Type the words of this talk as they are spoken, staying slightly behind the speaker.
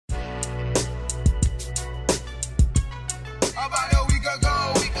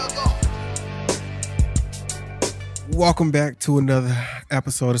Welcome back to another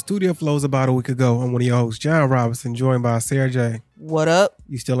episode of Studio Flows. About a week ago, I'm one of your hosts, John Robinson, joined by Sarah J. What up?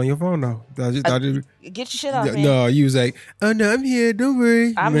 You still on your phone though? Get your shit off, man. No, you was like, oh no, I'm here. Don't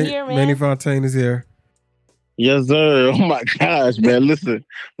worry. I'm here, man. Manny Fontaine is here. Yes, sir. Oh my gosh, man! Listen,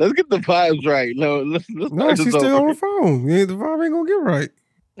 let's get the vibes right. No, She's still on the phone. The vibe ain't gonna get right.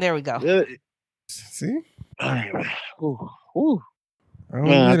 There we go. Yeah. See? Ooh.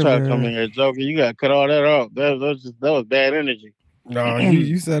 Man, I tried to come in here joking. You got to cut all that off. That was bad energy. No,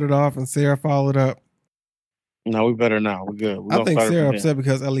 you set it off, and Sarah followed up. No, we better now. We're good. I think Sarah upset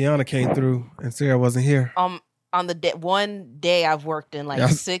because Eliana came through and Sarah wasn't here. On the one day I've worked in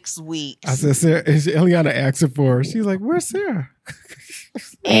 6 weeks. I said, Sarah, Eliana asked her for her. She's like, "Where's Sarah?"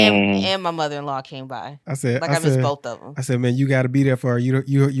 and my mother-in-law came by. I said, I missed both of them. I said, man, you got to be there for her.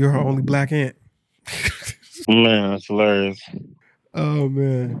 You're her only black aunt. Man, that's hilarious. Oh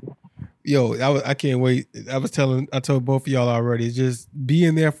man, yo, I can't wait. I told both of y'all already. Just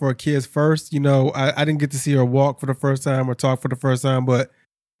being there for kids first. You know, I didn't get to see her walk for the first time or talk for the first time, but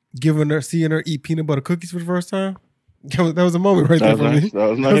seeing her eat peanut butter cookies for the first time, that was a moment right there for me. That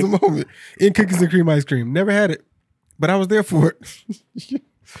was nice. That was a moment. In cookies and cream ice cream. Never had it, but I was there for it.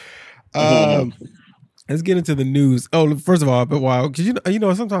 Let's get into the news. Oh, first of all, but while because you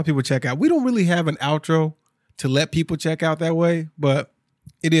know sometimes people check out. We don't really have an outro to let people check out that way, but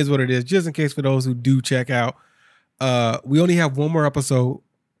it is what it is. Just in case for those who do check out, we only have one more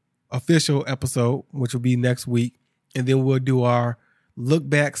official episode, which will be next week, and then we'll do our look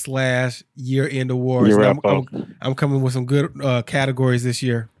back / year end awards. I'm coming with some good categories this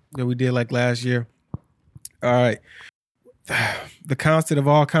year that we did like last year. All right, the concert of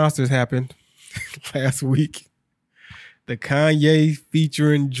all concerts happened last week. The Kanye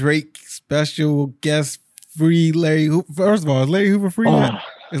featuring Drake special guest. Free Larry Hoover. First of all, is Larry Hoover free yet?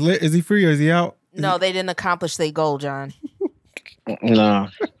 Is he free or is he out? No, they didn't accomplish their goal, John. No.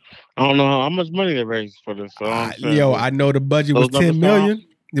 I don't know how much money they raised for this. So I know the budget was $10 million.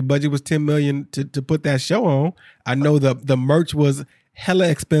 The budget was $10 million to put that show on. I know the merch was hella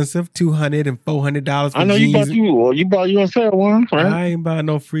expensive, $200 and $400 for I know jeans. you bought yourself one, right? I ain't buying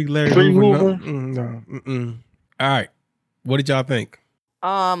no free Larry Hoover. No. All right. What did y'all think?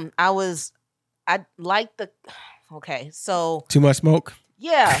 I like so too much smoke.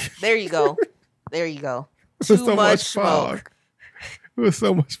 Yeah, there you go. Too much smoke. It was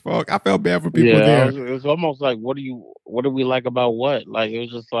so much fog. I felt bad for people there. It was almost like, what do we like about what? Like, it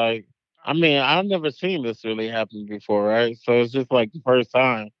was just like, I mean, I've never seen this really happen before, right? So it's just like the first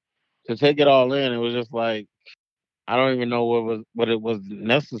time to take it all in. It was just like, I don't even know what it was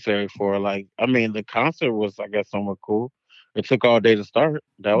necessary for. Like, I mean, the concert was, I guess, somewhat cool. It took all day to start.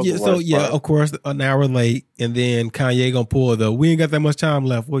 That was part. Of course, an hour late, and then Kanye gonna pull we ain't got that much time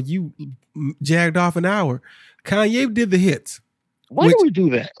left. Well, you jagged off an hour. Kanye did the hits. Why do we do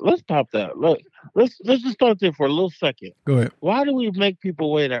that? Let's stop that. Look, let's just start there for a little second. Go ahead. Why do we make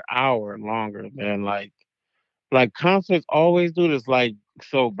people wait an hour longer than like concerts always do this? Like,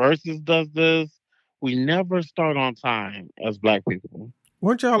 so Versus does this. We never start on time as Black people.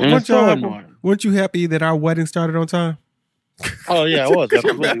 Weren't you happy that our wedding started on time? Oh yeah, it was.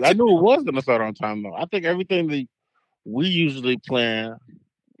 Absolutely. I knew it was going to start on time though. I think everything that we usually plan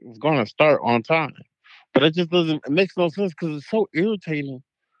is going to start on time, but it just doesn't. It makes no sense because it's so irritating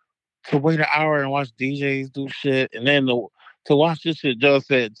to wait an hour and watch DJs do shit, and then to watch this shit. Joe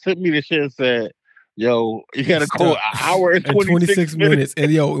sent me the shit and said, "Yo, you got to go an hour and 26 minutes."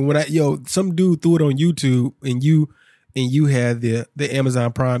 And some dude threw it on YouTube, and you had the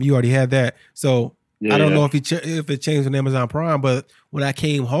Amazon Prime. You already had that, so. Yeah, I don't know if it changed on Amazon Prime, but when I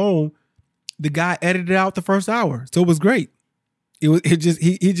came home, the guy edited out the first hour, so it was great. It was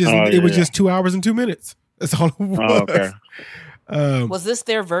just 2 hours and 2 minutes. That's all it was. Oh, okay. Was this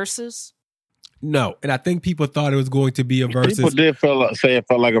their verses? No, and I think people thought it was going to be a versus. People did say it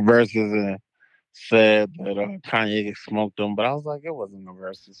felt like a versus, and said that Kanye smoked them, but I was like, it wasn't a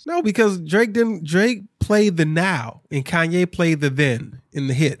versus. No, because Drake played the now, and Kanye played the then in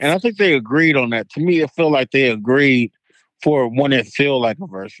the hits. And I think they agreed on that. To me, it felt like they agreed for when it feel like a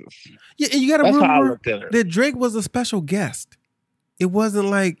versus. Yeah, and you got to remember that Drake was a special guest. It wasn't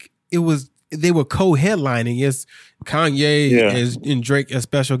like they were co-headlining. It's Kanye and Drake as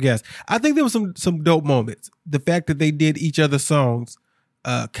special guests. I think there was some dope moments. The fact that they did each other's songs.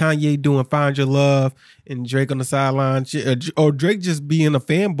 Kanye doing Find Your Love and Drake on the sideline, or Drake just being a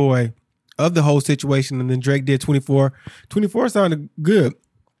fanboy of the whole situation, and then Drake did 24. 24 sounded good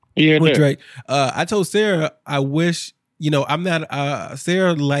with Drake. I told Sarah, I wish, I'm not,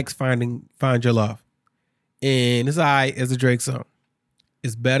 Sarah likes Find Your Love, and it's all right as a Drake song.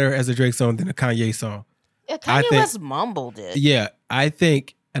 It's better as a Drake song than a Kanye song. Yeah, Kanye West mumbled it. Yeah, I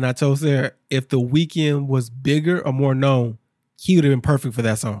think, and I told Sarah, if The Weeknd was bigger or more known, he would have been perfect for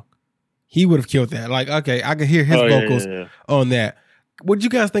that song. He would have killed that. Like, okay, I can hear his vocals on that. What did you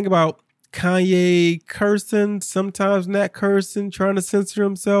guys think about Kanye cursing, sometimes not cursing, trying to censor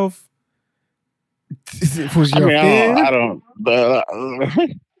himself? Was your I don't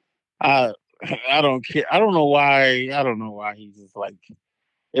I don't care. I don't know why he's just like,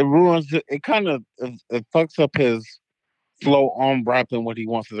 it ruins it. It kind of it fucks up his flow on rapping what he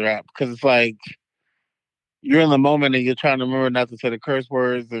wants to rap, because it's like you're in the moment and you're trying to remember not to say the curse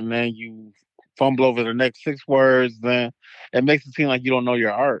words, and then you fumble over the next 6 words. Then it makes it seem like you don't know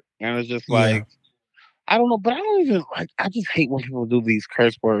your art, and it's just like, I don't know, but I don't even like. I just hate when people do these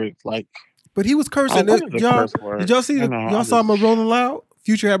curse words. Like, but he was cursing. Did y'all see? Y'all saw him at Rolling Loud?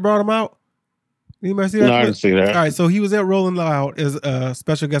 Future had brought him out. Anybody see that? No, I didn't see that. All right, so he was at Rolling Loud as a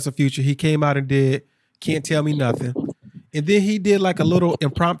special guest of Future. He came out and did "Can't Tell Me Nothing," and then he did like a little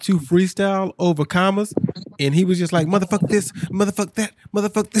impromptu freestyle over commas, and he was just like, "Motherfuck this, motherfuck that,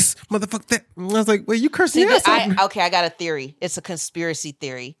 motherfuck this, motherfuck that." And I was like, "Well, you cursing?" I got a theory. It's a conspiracy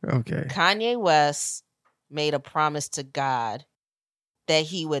theory. Okay. Kanye West made a promise to God that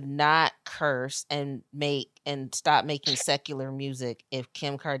he would not curse and stop making secular music if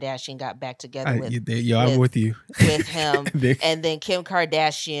Kim Kardashian got back together I'm with you with him. And then Kim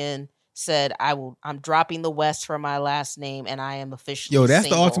Kardashian said, I'm dropping the West for my last name, and I am officially that's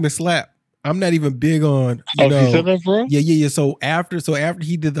single. the ultimate slap. I'm not even big on you said that, bro? Yeah. So after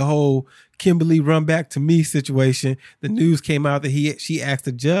he did the whole Kimberly run back to me situation, the news came out that she asked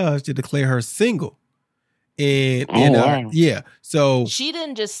the judge to declare her single. And so she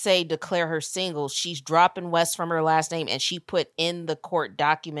didn't just say declare her single. She's dropping West from her last name, and she put in the court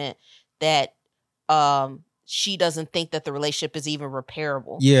document that she doesn't think that the relationship is even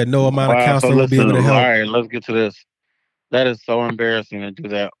repairable. Yeah, no amount of counseling will be able to help. All right, let's get to this. That is so embarrassing to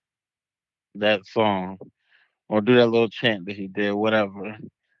do that song or do that little chant that he did, whatever.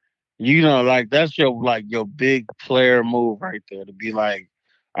 You know, like that's your big player move right there, to be like,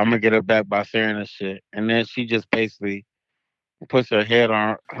 I'm gonna get her back by saying this shit, and then she just basically puts her head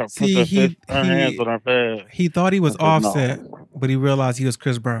on her, hands on her face. He thought he was Offset, but he realized he was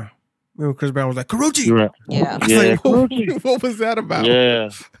Chris Brown. Remember, Chris Brown was like, "Karuchi." Right. Yeah. I was like, what was that about? Yeah.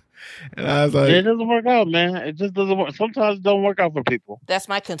 And I was like, it doesn't work out, man. It just doesn't work. Sometimes it don't work out for people. That's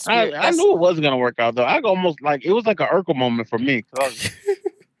my conspiracy. I knew it wasn't gonna work out though. I almost like it was like an Urkel moment for me.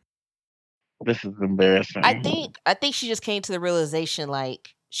 This is embarrassing. I think she just came to the realization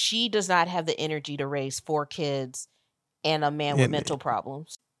like she does not have the energy to raise 4 kids and a man with mental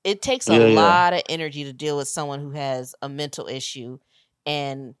problems. It takes a lot of energy to deal with someone who has a mental issue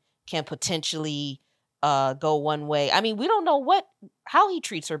and can potentially go one way. I mean, we don't know how he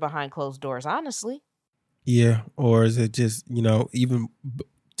treats her behind closed doors, honestly. Yeah, or is it just, even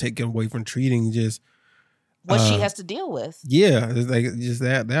taken away from treating, just what she has to deal with? Yeah, it's like just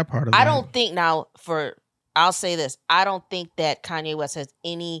that part of it. I don't think I'll say this. I don't think that Kanye West has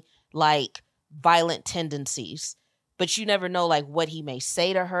any like violent tendencies, but you never know like what he may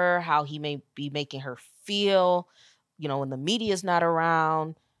say to her, how he may be making her feel, when the media's not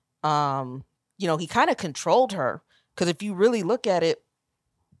around. He kind of controlled her, because if you really look at it,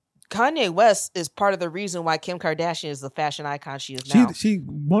 Kanye West is part of the reason why Kim Kardashian is the fashion icon she is now. She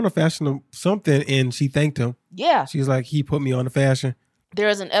won a fashion of something and she thanked him. Yeah. She was like, he put me on the fashion. There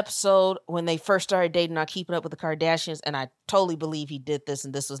is an episode when they first started dating on Keeping Up with the Kardashians, and I totally believe he did this,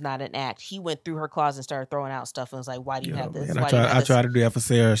 and this was not an act. He went through her closet and started throwing out stuff and was like, why do you have this? Man, I tried to do that for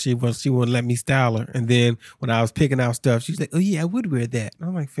Sarah. She wouldn't let me style her. And then when I was picking out stuff, she's like, oh yeah, I would wear that. And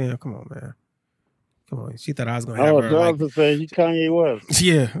I'm like, fam, come on, man. Come on. She thought I was going to have her. Oh, Jonathan said he's Kanye West.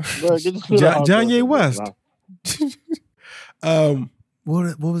 Yeah. Kanye West.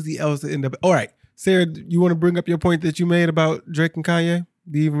 What was the else that ended up? All right. Sarah, you want to bring up your point that you made about Drake and Kanye?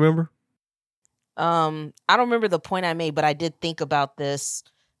 Do you remember? I don't remember the point I made, but I did think about this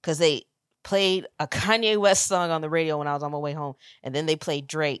because they played a Kanye West song on the radio when I was on my way home, and then they played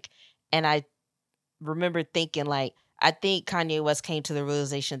Drake. And I remember thinking, like, I think Kanye West came to the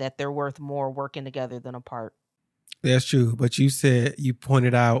realization that they're worth more working together than apart. That's true. But you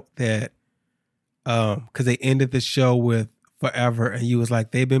pointed out that because they ended the show with Forever, and you was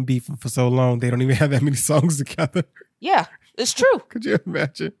like, they've been beefing for so long, they don't even have that many songs together. Yeah, it's true. Could you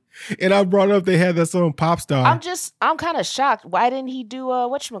imagine? And I brought up they had that song Pop Star. I'm kind of shocked. Why didn't he do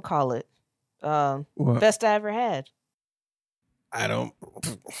whatchamacallit? Best I Ever Had.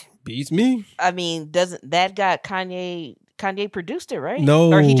 Beats me. I mean, doesn't that got Kanye produced it, right?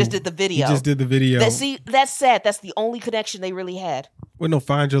 No. Or he just did the video. He just did the video. That's sad. That's the only connection they really had. Well, no,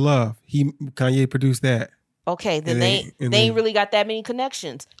 Find Your Love. Kanye produced that. Okay, then they ain't really got that many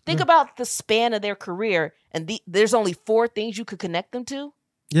connections. Think about the span of their career, and there's only 4 things you could connect them to.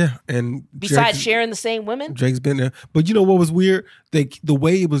 Yeah, and besides sharing the same women, Drake's been there. But you know what was weird? The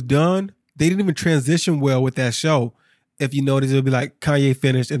way it was done, they didn't even transition well with that show. If you notice, it'll be like Kanye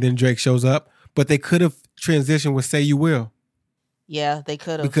finished and then Drake shows up. But they could have transitioned with "Say You Will." Yeah, they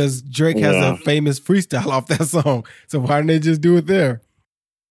could have, because Drake has a famous freestyle off that song. So why didn't they just do it there?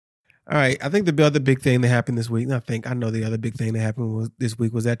 All right, I think the other big thing that happened this week, I know the other big thing that happened this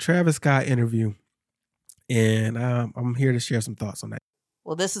week was that Travis Scott interview. And I'm here to share some thoughts on that.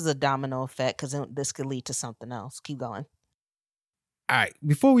 Well, this is a domino effect because this could lead to something else. Keep going. All right,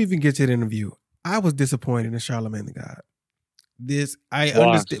 before we even get to the interview, I was disappointed in Charlamagne the God. I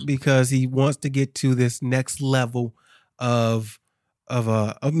understand because he wants to get to this next level of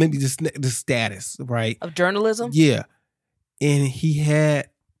maybe just the status, right? Of journalism? Yeah. And he had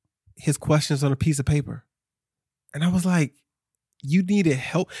his questions on a piece of paper. And I was like, you needed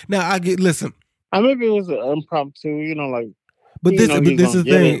help. Now listen. Maybe it was an impromptu, But this is the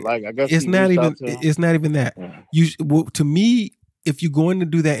thing. I guess it's not even that. Yeah. To me, if you're going to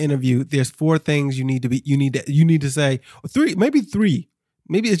do that interview, there's 4 things you need to say, or 3, maybe 3.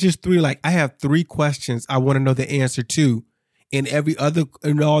 Maybe it's just 3. Like, I have 3 questions I want to know the answer to. And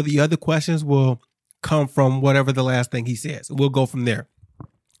all the other questions will come from whatever the last thing he says. We'll go from there.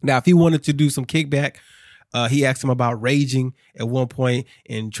 Now, if he wanted to do some kickback, he asked him about raging at one point,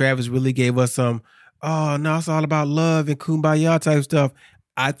 and Travis really gave us some, oh, no, it's all about love and kumbaya type stuff.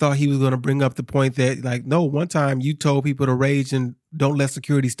 I thought he was going to bring up the point that, like, no, one time you told people to rage and don't let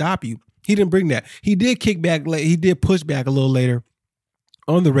security stop you. He didn't bring that. He did kick back. He did push back a little later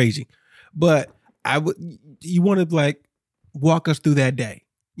on the raging. But you want to, like, walk us through that day.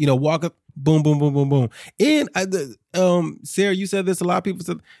 Walk up, boom, boom, boom, boom, boom. And Sarah, you said this. A lot of people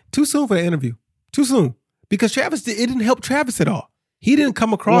said too soon for the interview. Too soon because it didn't help Travis at all. He didn't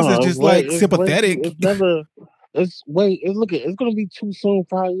come across as just sympathetic. It's going to be too soon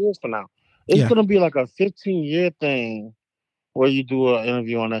 5 years from now. It's going to be like a 15-year thing where you do an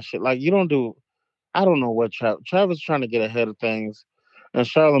interview on that shit. Like, you don't do, I don't know what Travis trying to get ahead of things, and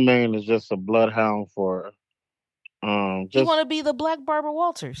Charlamagne is just a bloodhound for. You want to be the Black Barbara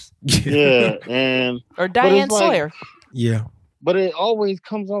Walters, yeah, and or Diane Sawyer, yeah. But it always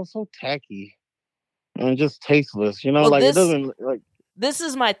comes off so tacky and just tasteless, it doesn't like. This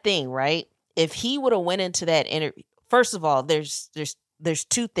is my thing, right? If he would have went into that interview, first of all, there's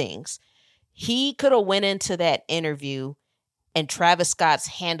 2 things. He could have went into that interview, and Travis Scott's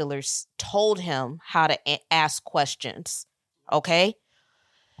handlers told him how to ask questions. Okay,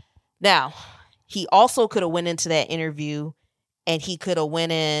 now. He also could have went into that interview and he could have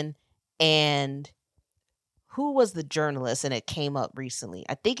went in and who was the journalist? And it came up recently.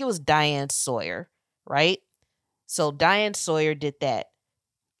 I think it was Diane Sawyer, right? So Diane Sawyer did that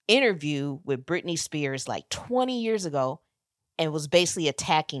interview with Britney Spears like 20 years ago and was basically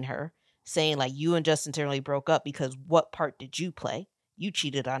attacking her, saying like, you and Justin Timberlake broke up because what part did you play? You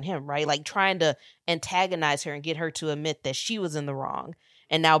cheated on him, right? Like trying to antagonize her and get her to admit that she was in the wrong.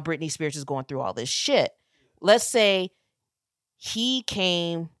 And now Britney Spears is going through all this shit. Let's say he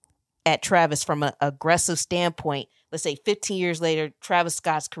came at Travis from an aggressive standpoint. Let's say 15 years later, Travis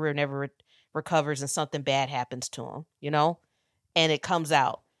Scott's career never recovers and something bad happens to him, and it comes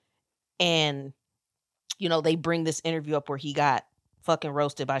out. And, they bring this interview up where he got fucking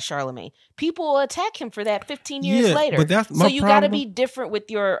roasted by Charlamagne. People will attack him for that 15 years later. But that's my so you got to be different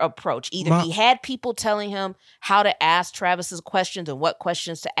with your approach. Either he had people telling him how to ask Travis's questions and what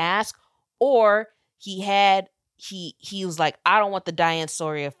questions to ask, or he was like, I don't want the Diane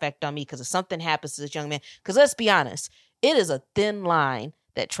Sawyer effect on me because if something happens to this young man, because let's be honest, it is a thin line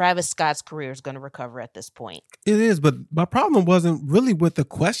that Travis Scott's career is going to recover at this point. It is, but my problem wasn't really with the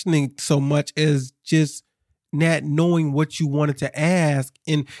questioning so much as just not knowing what you wanted to ask,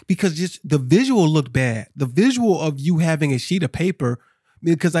 and because just the visual looked bad. The visual of you having a sheet of paper,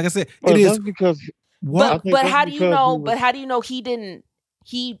 because like I said, it is because. But how do you know? But how do you know he didn't?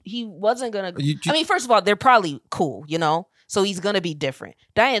 He wasn't gonna. I mean, first of all, they're probably cool, so he's gonna be different.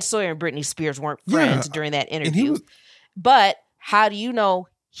 Diane Sawyer and Britney Spears weren't friends during that interview. But how do you know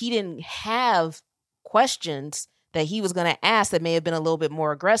he didn't have questions that he was going to ask that may have been a little bit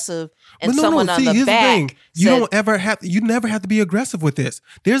more aggressive, and on the back you never have to be aggressive with this.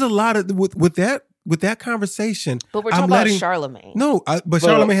 There's a lot of with that conversation. But we're talking about Charlamagne. No, but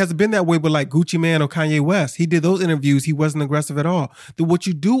Charlamagne hasn't been that way with like Gucci Mane or Kanye West. He did those interviews. He wasn't aggressive at all. What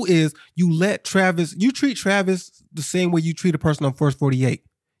you do is you treat Travis the same way you treat a person on First 48.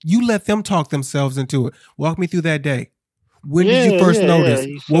 You let them talk themselves into it. Walk me through that day. When did you first notice?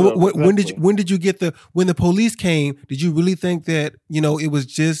 he shut up, exactly. When did you get when the police came? Did you really think that it was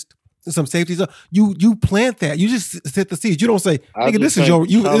just some safety stuff? You plant that. You just set the seeds. You don't say, "Nigga, this is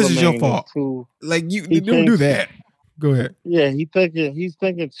your fault." Like you don't do that. Go ahead. Yeah, he's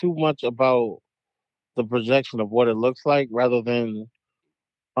thinking too much about the projection of what it looks like rather than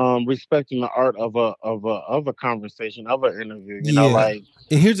respecting the art of a conversation, of an interview. You know, like,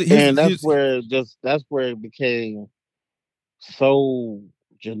 and that's where it became so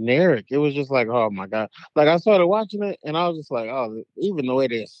generic. It was just like, oh my god! Like I started watching it, and I was just like, oh, even the way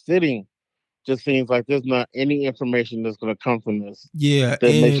they're sitting just seems like there's not any information that's going to come from this. Yeah, that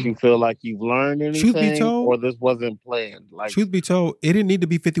makes you feel like you've learned anything, truth be told, or this wasn't planned. Like, truth be told, it didn't need to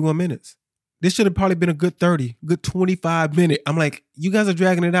be 51 minutes. This should have probably been a good 30, good 25 minute. I'm like, you guys are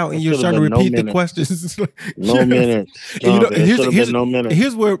dragging it out, and you're starting to repeat the questions. No minutes. No minutes.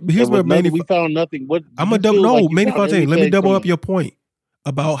 Here's where we found nothing. What I'm gonna double. No, Manny Fontaine. Let me double up your point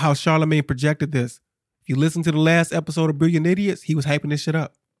about how Charlamagne projected this. If you listen to the last episode of Brilliant Idiots, he was hyping this shit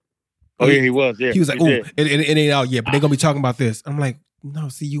up. Oh yeah, he was. Yeah, he was like, "Oh, it ain't out yet, but they're gonna be talking about this." I'm like, "No,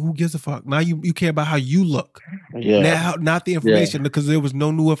 see, who gives a fuck? Now you care about how you look, now, not the information, because there was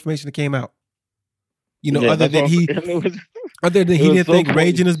no new information that came out. Other than he didn't think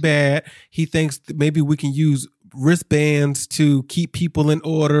raging is bad. He thinks that maybe we can use wristbands to keep people in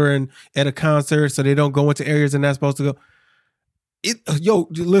order and at a concert so they don't go into areas they're not supposed to go.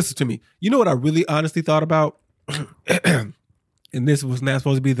 Listen to me. You know what I really honestly thought about? And this was not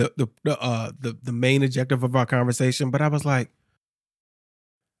supposed to be the main objective of our conversation, but I was like,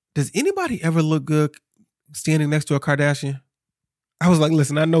 does anybody ever look good standing next to a Kardashian? I was like,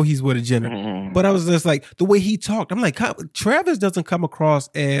 listen, I know he's with a Jenner, but I was just like, the way he talked, I'm like, Travis doesn't come across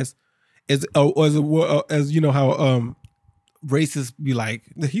as how racists be like,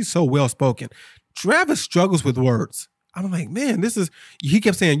 he's so well spoken. Travis struggles with words. I'm like, man, he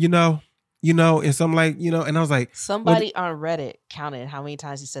kept saying, and so I'm like, and I was like, somebody on Reddit counted how many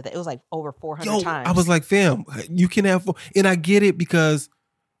times he said that. It was like over 400 times. I was like, fam, you can have, and I get it because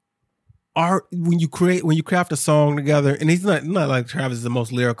when you craft a song together, and he's not like Travis is the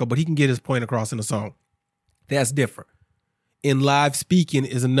most lyrical, but he can get his point across in a song. That's different. In live speaking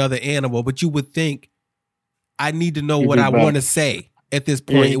is another animal, but you would think I need to know what I want to say at this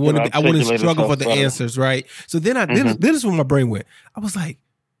point. I want to struggle for the answers, right? So then this is where my brain went. I was like,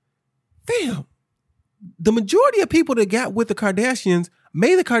 damn, the majority of people that got with the Kardashians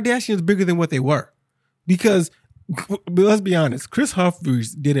made the Kardashians bigger than what they were. Because let's be honest, Chris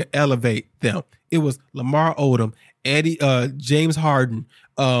Humphries didn't elevate them. It was Lamar Odom, James Harden,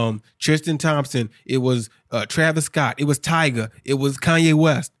 Tristan Thompson. It was Travis Scott. It was Tyga. It was Kanye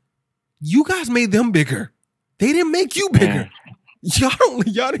West. You guys made them bigger. They didn't make you bigger.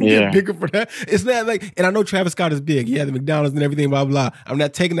 Y'all didn't get bigger for that. It's not like, and I know Travis Scott is big. He had the McDonald's and everything, blah, blah. I'm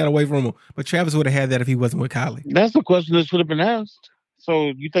not taking that away from him. But Travis would have had that if he wasn't with Kylie. That's the question that should have been asked. So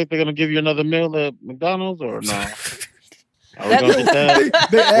you think they're going to give you another meal at McDonald's or no?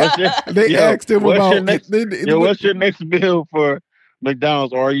 They asked him about... what's your next meal for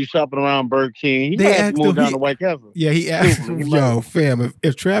McDonald's, or are you shopping around Burger King? He might have to move down to White Castle. Yeah, he asked him, fam,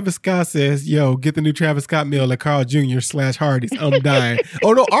 if Travis Scott says, get the new Travis Scott meal at Carl Jr. / Hardee's, I'm dying.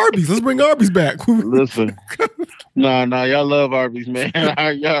 Oh, no, Arby's. Let's bring Arby's back. Listen. No, y'all love Arby's, man.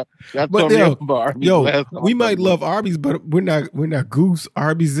 y'all told me about Arby's. We might love Arby's, but we're not goose.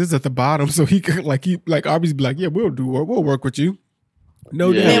 Arby's is at the bottom, so he could like Arby's be like, yeah, we'll work with you.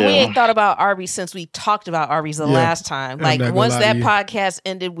 No doubt. Man, we ain't thought about Arby's since we talked about Arby's the last time. Like once that podcast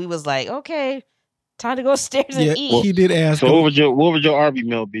ended, we was like, okay, time to go upstairs and eat. He did ask. So what would your Arby's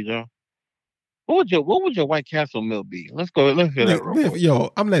meal be, John? What would your White Castle meal be? Let's hear that real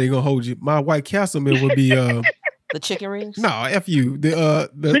quick. I'm not even gonna hold you. My White Castle meal would be the chicken rings. No, F you. The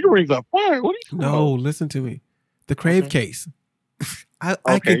chicken rings are fire. What are you talking about? No, listen to me. The crave case.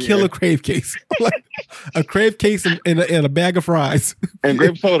 I can kill a crave case. Like a crave case and a bag of fries. And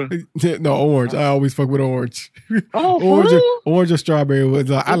grape soda. No, orange. I always fuck with orange. Oh, orange or strawberry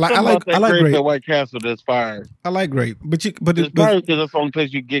was I like grape at White Castle. That's fire. I like grape. But it's probably because that's the only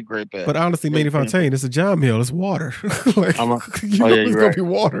place you get grape at. But honestly, Manny Fontaine, it's a John meal. It's water. It's gonna be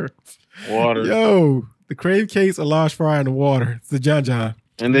water. Water. Yo, the crave case, a large fry, and the water. It's the John.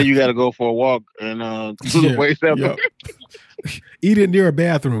 And then you got to go for a walk and to the waist after. Eat it near a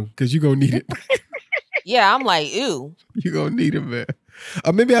bathroom because you're gonna need it. Yeah, I'm like, ew. You're gonna need it, man.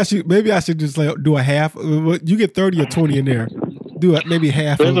 Maybe I should just do a half. You get 30 or 20 in there. Do it maybe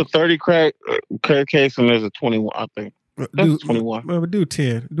half. There's a 30 crack case and there's a 21. I think that's 21. Well, do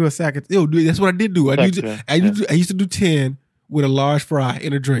 10. Do a sack. That's what I did do. I used to do 10 with a large fry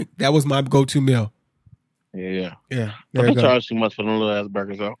and a drink. That was my go-to meal. Yeah. Yeah, But there they you go. charge too much for them little ass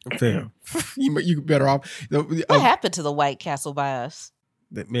burgers, though. Fair. You better off. What happened to the White Castle by us?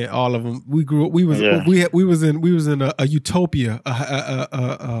 Man, all of them. We grew up. We Yeah. was in a utopia,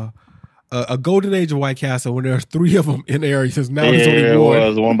 a golden age of White Castle when there's 3 of them in areas. Now there's only it one.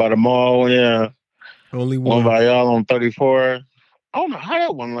 was one by the mall. Yeah. Only One one. by y'all on 34. I don't know how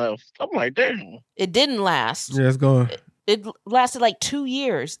that one left. I'm like, damn. It didn't last. Yeah, it's gone. It lasted like 2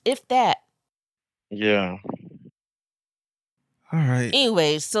 years, if that. Yeah. All right.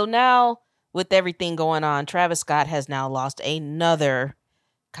 Anyways, so now with everything going on, Travis Scott has now lost another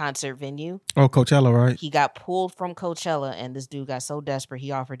concert venue. Oh, Coachella, right? He got pulled from Coachella, and this dude got so desperate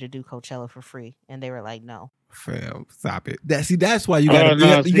he offered to do Coachella for free, and they were like, no. Fam, stop it. That's why you gotta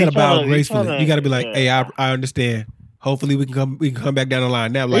bow gracefully. You gotta be like, hey, I understand. Hopefully we can come back down the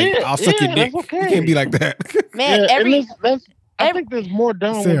line. Now, like, I'll suck your dick. Okay. You can't be like that. Man, I think there's more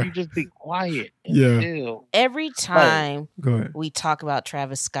done when you just be quiet. And chill. Every time Go ahead. we talk about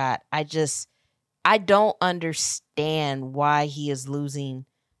Travis Scott, I don't understand why he is losing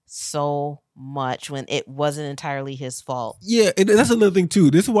so much when it wasn't entirely his fault. Yeah, and that's another thing too.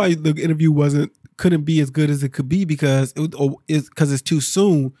 This is why the interview couldn't be as good as it could be because it's too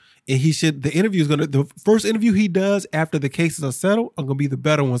soon. And the interview is the first interview he does after the cases are settled are gonna be the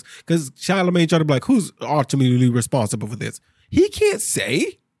better ones. Because Charlamagne tried to be like, who's ultimately responsible for this? He can't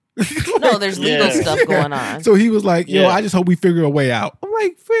say. No, there's legal stuff going on. So he was like, yo, I just hope we figure a way out. I'm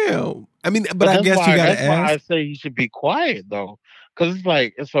like, Phil. I mean, but I guess you gotta ask. That's why I say he should be quiet though. Because it's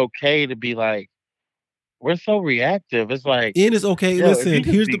like, it's okay to be like, we're so reactive. It's like, and it's okay. Listen,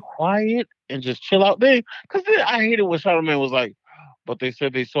 here's be quiet and just chill out there. Because I hated when Charlamagne was like, but they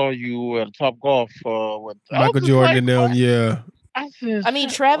said they saw you at Top Golf with Michael Jordan and them. Yeah. I mean,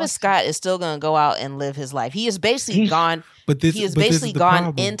 Travis Scott is still going to go out and live his life. He is basically gone. He is basically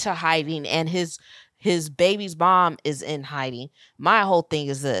gone into hiding, and his baby's mom is in hiding. My whole thing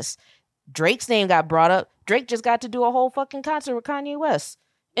is this: Drake's name got brought up. Drake just got to do a whole fucking concert with Kanye West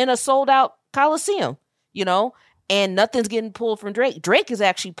in a sold out Coliseum, and nothing's getting pulled from Drake. Drake is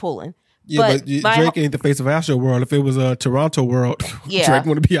actually pulling. Yeah, but Drake ain't the face of Astroworld. If it was a Toronto World, Drake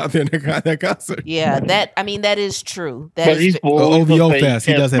wouldn't be out there in that concert. Yeah, that is true. But he's OVO Fest.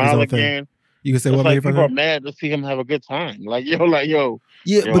 He does have his own thing. You can say what? Like people are mad to see him have a good time. Like yo.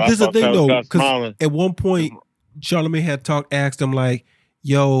 Yeah, but this is the thing though, because at one point Charlamagne had asked him like,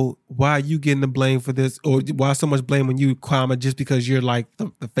 "Yo, why are you getting the blame for this, or why so much blame on you, comma, just because you're like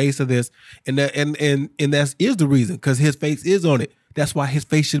the face of this?" And that is the reason, because his face is on it. That's why his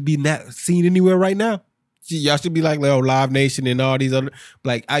face should be not seen anywhere right now. Y'all should be like, Live Nation and all these other,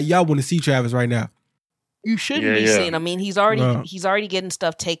 like, y'all want to see Travis right now. You shouldn't be seen. I mean, he's already getting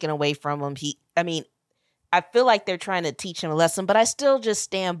stuff taken away from him. I feel like they're trying to teach him a lesson, but I still just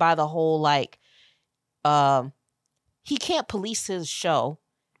stand by the whole like, he can't police his show.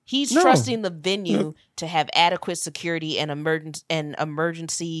 He's trusting the venue to have adequate security and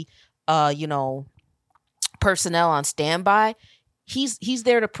emergency, personnel on standby. He's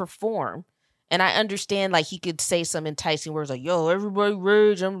there to perform. And I understand, like, he could say some enticing words like, yo, everybody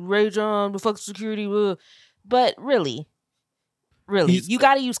rage, I'm rage on, the fuck security. But really, you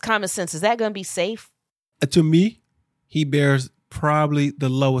got to use common sense. Is that going to be safe? To me, he bears probably the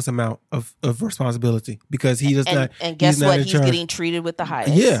lowest amount of responsibility because he does not. And guess what? He's getting treated with the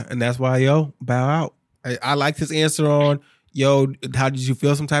highest. Yeah, and that's why, bow out. I liked his answer on, how did you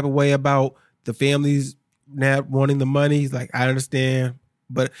feel some type of way about the families not wanting the money? He's like, I understand.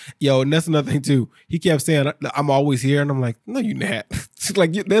 But and that's another thing too. He kept saying, I'm always here. And I'm like, no, you're not.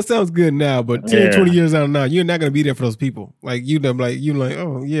 Like, that sounds good now, but 10, 20 years out now, you're not going to be there for those people. Like, you're like,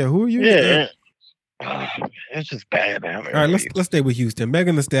 oh yeah, who are you? Yeah. It's just bad now. All right, let's stay with Houston.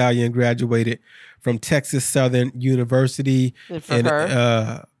 Megan Thee Stallion graduated from Texas Southern University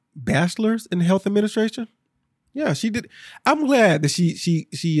and bachelor's in health administration. Yeah, she did. I'm glad that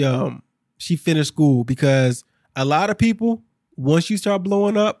she finished school, because a lot of people, once you start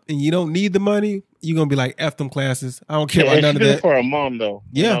blowing up and you don't need the money, you're gonna be like, F them classes. I don't care about none of that. She did it for her mom though.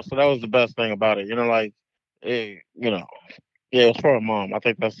 Yeah. So that was the best thing about it. Yeah, it was for her mom. I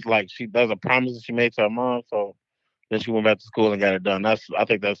think that's a promise that she made to her mom. So then she went back to school and got it done. I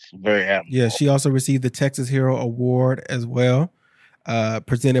think that's very admirable. Yeah, she also received the Texas Hero Award as well,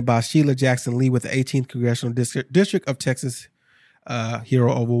 presented by Sheila Jackson Lee with the 18th Congressional District of Texas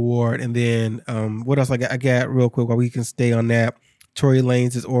Hero Award. And then what else I got real quick while we can stay on that. Tory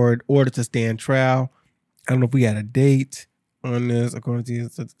Lanez is ordered to stand trial. I don't know if we got a date on this. According to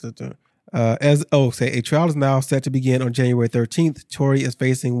a trial is now set to begin on January 13th. Tory is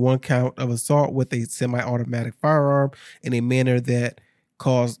facing one count of assault with a semi-automatic firearm in a manner that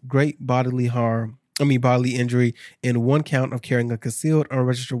caused great bodily harm bodily injury, and 1 count of carrying a concealed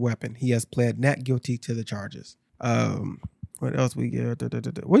unregistered weapon. He has pled not guilty to the charges. What else we get?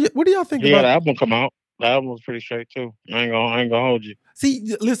 What do y'all think Yeah, about? the album come out. The album was pretty straight too. I ain't gonna hold you.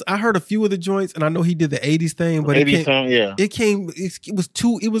 See, listen, I heard a few of the joints, and I know he did the 80s thing, but 80s song, yeah.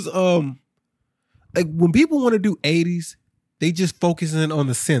 It was like when people want to do 80s, they just focusing on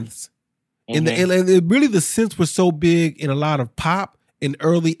the synths. And really the synths were so big in a lot of pop and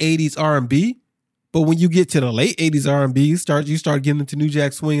early 80s R&B. But when you get to the late 80s R&B, you start getting into New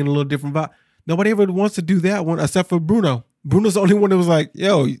Jack Swing and a little different vibe. Nobody ever wants to do that one except for Bruno. Bruno's the only one that was like,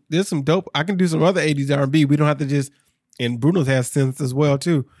 yo, there's some dope. I can do some other 80s R&B. We don't have to just, and Bruno's has synths as well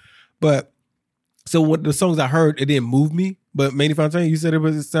too. But so what the songs I heard, it didn't move me. But Manny Fontaine, you said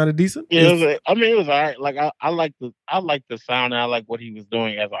it sounded decent? Yeah, it was all right. Like I like the sound and I like what he was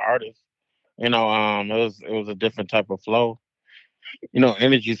doing as an artist. You know, it was a different type of flow,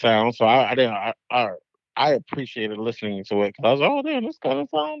 energy sound. So I appreciated listening to it because I was like, oh damn, this kind of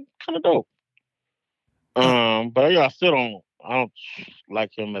sound kind of dope. But yeah, I don't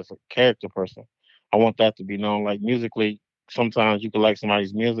like him as a character person. I want that to be known. Like musically, sometimes you can like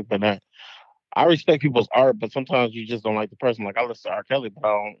somebody's music, but not. I respect people's art, but sometimes you just don't like the person. Like I listen to R. Kelly, but I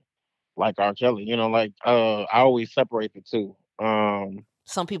don't like R. Kelly. I always separate the two.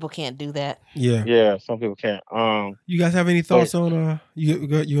 Some people can't do that. Yeah, some people can't. You guys have any thoughts on? You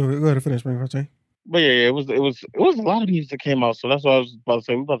go ahead and finish, Manny Fontaine. But yeah, it was a lot of music that came out, so that's what I was about to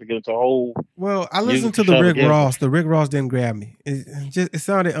say. We're about to get into a whole. Well, I listened to the Rick Ross. The Rick Ross didn't grab me. It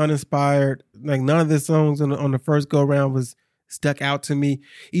sounded uninspired. Like none of the songs on the first go around was stuck out to me.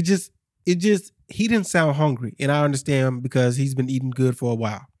 He didn't sound hungry, and I understand because he's been eating good for a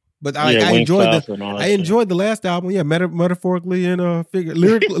while. But I enjoyed the last album. Yeah, metaphorically and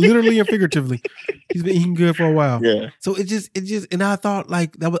literally and figuratively, he's been eating good for a while. Yeah. So it just, and I thought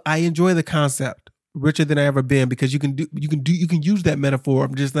like that. I enjoy the concept. Richer than I ever been because you can use that metaphor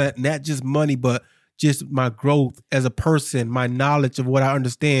of just not just money, but just my growth as a person, my knowledge of what I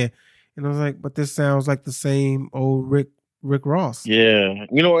understand. And I was like, but this sounds like the same old Rick Ross. Yeah, and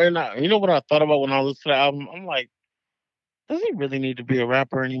what I thought about when I listened to the album. I'm like, does he really need to be a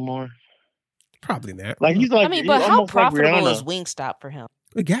rapper anymore? Probably not. Like he's like, but how profitable is Wingstop for him?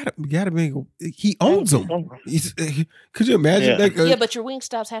 It gotta be. He owns them. Could you imagine? Yeah, but your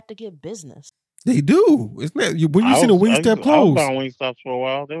Wingstops have to get business. They do. It's not when you seen a Wingstop close. I was on Wingstops for a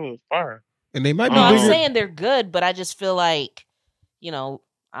while. They was fire, and they might be. I'm saying they're good, but I just feel like, I don't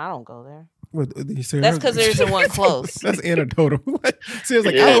go there. That's because there isn't one close. That's anecdotal. See, it's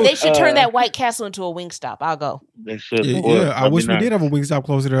like, they should turn that White Castle into a Wingstop. I'll go. They should. Yeah, I wish we did have a Wingstop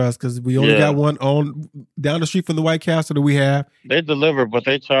closer to us because we only got one on down the street from the White Castle that we have. They deliver, but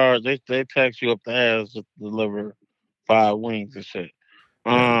they charge. They tax you up the ass to deliver 5 wings and shit.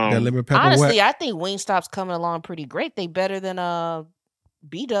 Honestly, I think Wingstop's coming along pretty great. They better than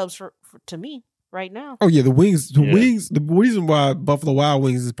B-Dubs to me right now. Oh yeah, the wings. The reason why Buffalo Wild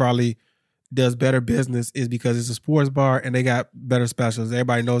Wings is probably does better business is because it's a sports bar and they got better specials.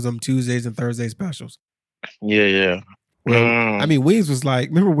 Everybody knows them Tuesdays and Thursday specials. Yeah. Well, I mean, Wings was like,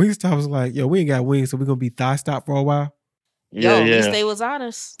 remember Wingstop was like, yo, we ain't got wings, so we're gonna be thigh stop for a while. At least they was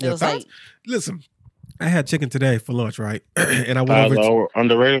honest. It was like, listen, I had chicken today for lunch, right? And I went over.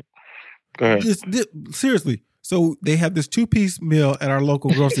 Underrated. Go ahead. Seriously. So they have this 2-piece meal at our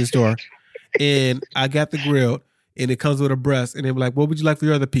local grocery store, and I got the grilled. And it comes with a breast. And they were like, what would you like for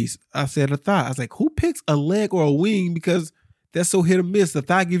your other piece? I said a thigh. I was like, who picks a leg or a wing? Because that's so hit or miss. The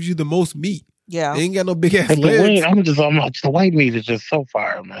thigh gives you the most meat. Yeah. They ain't got no big ass legs. The white meat is just so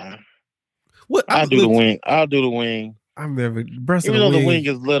fire, man. What? I'll do the wing. I'm never breast. Even though the wing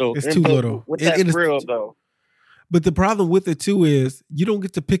is little. It's too little. With that grill, though. But the problem with it too is you don't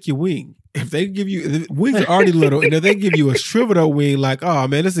get to pick your wing. If they give you the wings are already little, and if they give you a shriveled up wing, like, oh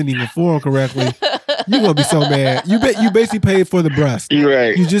man, this isn't even formed correctly, you're gonna be so mad. You basically paid for the breast. You're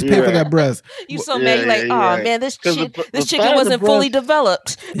right. You just paid for that breast. You so mad, you're like, oh man, this chicken wasn't fully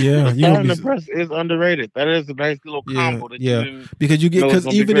developed. Yeah, the breast is underrated. That is a nice little combo. Because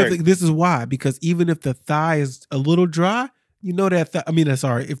even if the thigh is a little dry, you know that.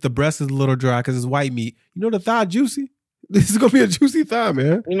 If the breast is a little dry because it's white meat, you know the thigh juicy. This is gonna be a juicy thigh,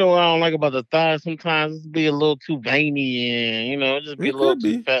 man. You know what I don't like about the thigh? Sometimes it be a little too veiny and just be a little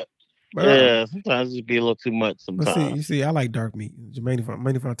too fat. But sometimes it be a little too much. Sometimes. But you see, I like dark meat. Manny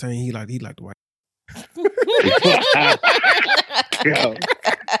Fontaine, he like the white.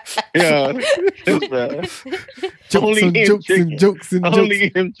 Jokes and jokes.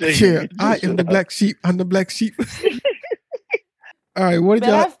 Yeah, I am the black sheep. I'm the black sheep. All right, what did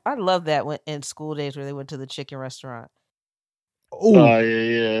y'all? I love that in school days where they went to the chicken restaurant. Oh,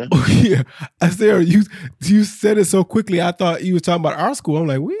 yeah. oh, yeah. I said you said it so quickly. I thought you was talking about our school. I'm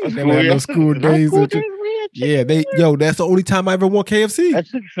like, we ain't never had no school days. Yeah, that's the only time I ever won KFC. That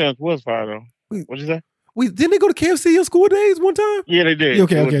chicken sandwich was fire though. What'd you say? Didn't they go to KFC on school days one time? Yeah, they did.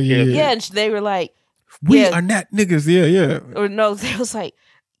 Okay, yeah. Yeah, and they were like, we are not niggas. Yeah. Or no, they was like,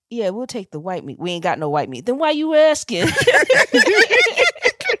 yeah, we'll take the white meat. We ain't got no white meat. Then why you asking?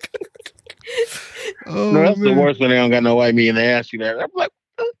 No, that's the worst when they don't got no white meat and they ask you that. I'm like,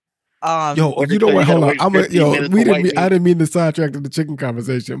 yo, you know what? Hold on. I didn't mean to sidetrack to the chicken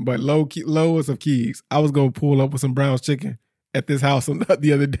conversation, but low was of keys. I was gonna pull up with some Brown's chicken at this house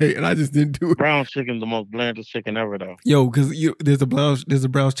the other day, and I just didn't do it. Brown's chicken, the most blandest chicken ever, though. Yo, because there's a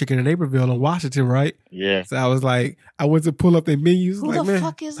Brown's chicken in Naperville in Washington, right? Yeah. So I was like, I went to pull up their menus. Who like, the man,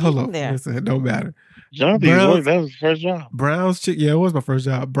 fuck is hold in on, there? listen, it don't matter. Jonathan, that was his first job. Brown's chicken, yeah, it was my first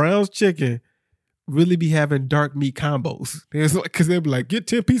job. Brown's chicken really be having dark meat combos. Because they'd be like, get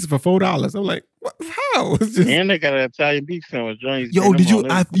 10 pieces for $4. I'm like, what? How? It's just... And they got an Italian beef sandwich. Yo, did you?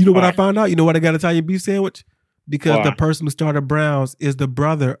 You know what I found out? You know what I got Italian beef sandwich? Because the person who started Brown's is the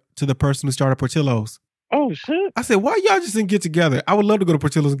brother to the person who started Portillo's. Oh shit! I said, why y'all just didn't get together? I would love to go to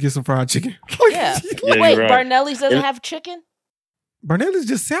Portillo's and get some fried chicken. Yeah. Wait, right. Barnelli's doesn't have chicken? Barnelli's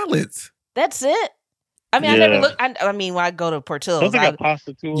just salads. That's it. I mean, I never look. I mean, when I go to Portillo's, they got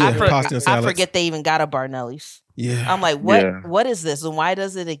pasta too. Pasta and salads. I forget they even got a Barnelli's. Yeah, I'm like, what? Yeah. What is this, and why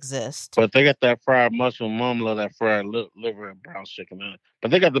does it exist? But they got that fried mushroom. Mom love that fried liver and brown chicken in it.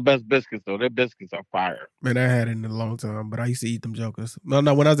 But they got the best biscuits though. Their biscuits are fire. Man, I had it in a long time, but I used to eat them jokers. No,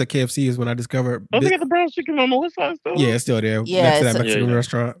 when I was at KFC is when I discovered. They got the brown chicken on the west side still. Yeah, it's still there. Yeah, next to that Mexican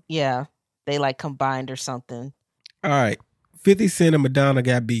restaurant. Yeah, they like combined or something. All right, 50 Cent and Madonna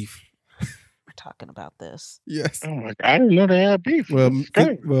got beef. Talking about this. Yes. Oh my God, I didn't know they had beef. Well,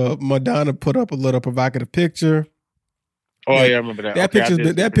 Madonna put up a little provocative picture. Oh yeah, I remember that.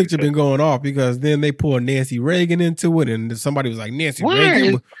 That picture been going off because then they pulled Nancy Reagan into it, and somebody was like, Nancy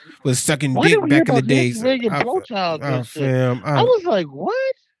Reagan was sucking dick back in the days. I was like,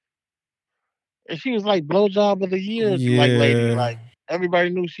 what? And she was like blowjob of the year, like lady, like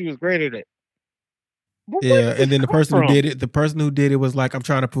everybody knew she was great at it. Yeah, and then the person who did it was like, I'm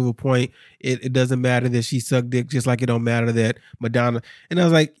trying to prove a point. It doesn't matter that she sucked dick, just like it don't matter that Madonna. And I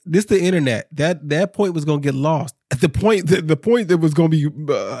was like, this the internet. That point was gonna get lost. The point that was gonna be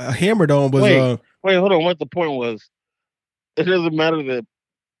hammered on was wait, hold on. What the point was? It doesn't matter that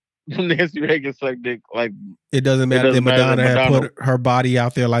Nancy Reagan sucked dick. Like it doesn't matter that Madonna had put her body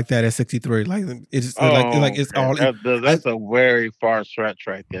out there like that at 63. Like it's it's all. That's a very far stretch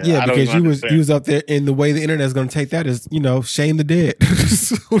right there. Yeah, because you was up there, and the way the internet is going to take that is shame the dead.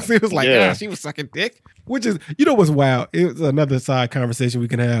 So it was like, she was sucking dick, which is what's wild. It's another side conversation we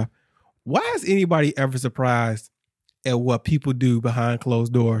can have. Why is anybody ever surprised at what people do behind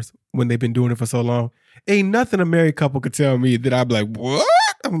closed doors when they've been doing it for so long? Ain't nothing a married couple could tell me that I'd be like, what?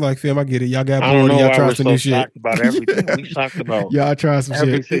 I'm like, fam, I get it. Y'all got bored. Y'all tried some new shit. About everything. We talked about y'all tried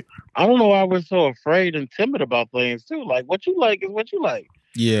some shit. I don't know why we're so afraid and timid about things too. Like what you like is what you like.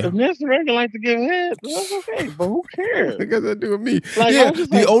 Yeah. If Nancy Reagan like to give head, that's okay. But who cares? What got that to do with me? Like, yeah.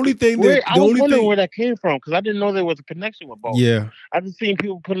 The only thing that I was wondering where that came from because I didn't know there was a connection with both. Yeah. I just seen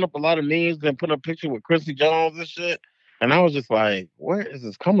people putting up a lot of memes and putting up pictures with Chrissy Jones and shit, and I was just like, where is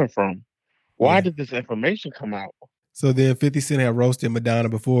this coming from? Why did this information come out? So then 50 Cent had roasted Madonna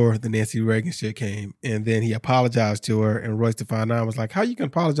before the Nancy Reagan shit came. And then he apologized to her. And Royce da 5'9" was like, how you can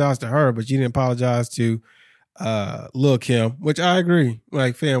apologize to her, but you didn't apologize to Lil' Kim, which I agree.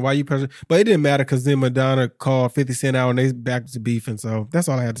 Like, fam, why you pressure? But it didn't matter because then Madonna called 50 Cent out and they back to beefing. So that's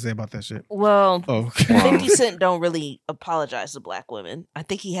all I had to say about that shit. Well, 50 Cent don't really apologize to black women. I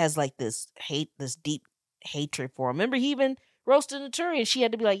think he has like this deep hatred for them. Remember, he even roasting Naturi, and she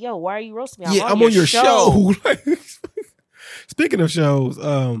had to be like, yo, why are you roasting me? I'm on your show. Speaking of shows,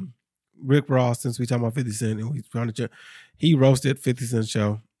 Rick Ross, since we talking about 50 Cent and we trying to he roasted 50 Cent's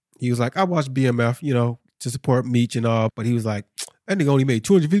show. He was like, I watched BMF, to support Meech and all, but he was like, that nigga only made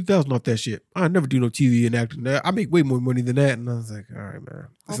 $250,000 off that shit. I never do no TV and acting. I make way more money than that. And I was like, all right, man.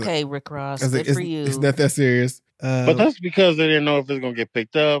 Okay, Rick Ross, good for you. It's not that serious. But that's because they didn't know if it's gonna get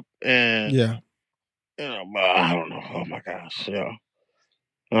picked up, and I don't know. Oh my gosh, I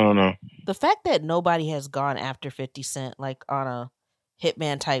don't know. The fact that nobody has gone after 50 Cent like on a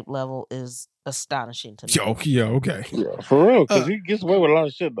Hitman type level is astonishing to me. Okay. Yeah, for real, because he gets away with a lot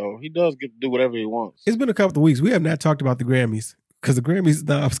of shit though. He does get to do whatever he wants. It's been a couple of weeks. We have not talked about the Grammys because the Grammys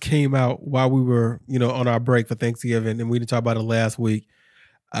knobs came out while we were, on our break for Thanksgiving, and we didn't talk about it last week.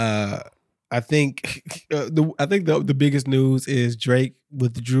 I think the biggest news is Drake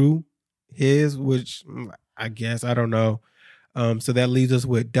withdrew his, which I guess I don't know. So that leaves us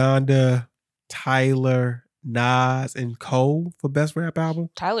with Donda, Tyler, Nas, and Cole for best rap album.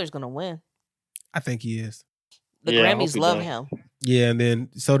 Tyler's gonna win. I think he is. The Yeah, I Grammys hope he love does. him. Yeah, and then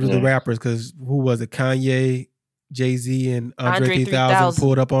so do the Yeah. rappers, because who was it? Kanye, Jay-Z, and Andre Andre 3000 3000.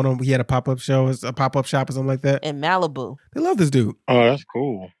 pulled up on him. He had a pop-up show, a pop-up shop or something like that. In Malibu. They love this dude. Oh, that's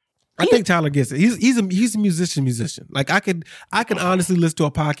cool. I think Tyler gets it. He's a musician. Like I could honestly listen to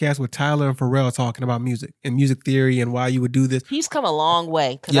a podcast with Tyler and Pharrell talking about music and music theory and why you would do this. He's come a long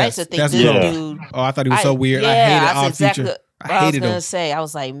way. Because I Yes, used to think that's this dope. dude. Oh, I thought he was so weird. I Yeah, hated that's Odd exactly Future. what I I was hated gonna him. say. I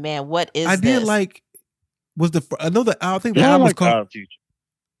was like, man, what is I this? did like I think the Yeah, I album was like called Odd Future.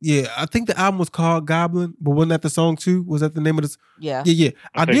 Yeah, I think the album was called Goblin, but wasn't that the song too? Was that the name of this? Yeah. Yeah.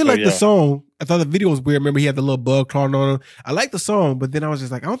 I think did so, like the yeah. song. I thought the video was weird. Remember, he had the little bug crawling on him. I liked the song, but then I was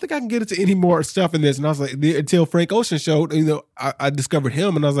just like, I don't think I can get into any more stuff in this. And I was like, until Frank Ocean showed, I discovered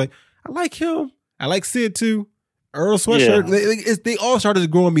him, and I was like, I like him. I like Sid too. Earl Sweatshirt. They all started to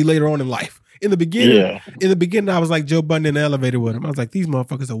grow on me later on in life. In the beginning, I was like Joe Budden in the elevator with him. I was like, these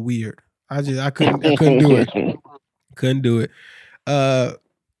motherfuckers are weird. I couldn't do it. Couldn't do it.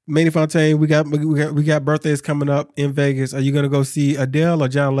 Manny Fontaine, we got birthdays coming up in Vegas. Are you gonna go see Adele or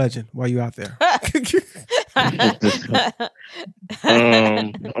John Legend while you out there? I'm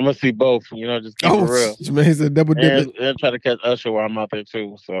gonna see both. Just keep it real. Man, it's a double dip. And try to catch Usher while I'm out there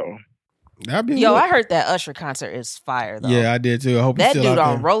too. So That'd be Yo, lit. I heard that Usher concert is fire though. Yeah, I did too. I hope he's that still dude out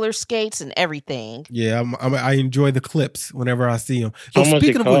on there. roller skates and everything. Yeah, I enjoy the clips whenever I see them. how So much it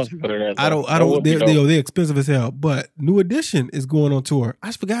speaking of which, costs for that? I don't. They're expensive as hell. But New Edition is going on tour.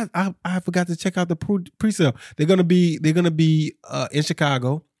 I forgot. I forgot to check out the pre-sale. They're gonna be in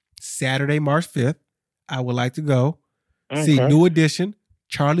Chicago Saturday, March 5th. I would like to go see New Edition,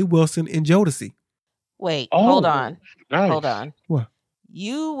 Charlie Wilson, and Jodeci. Wait, hold on. Nice. Hold on. What?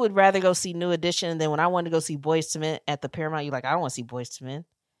 You would rather go see New Edition, and then when I wanted to go see Boyz II Men at the Paramount, you're like, I don't want to see Boyz II Men.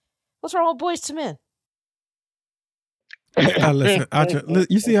 What's wrong with Boyz II Men? Listen,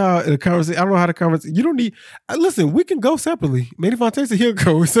 you see how the conversation, I don't know how the conversation, you don't need, listen, we can go separately. Manny Fontaine said he'll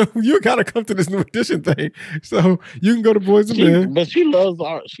go, so you got to come to this New Edition thing. So you can go to Boyz II Men. But she loves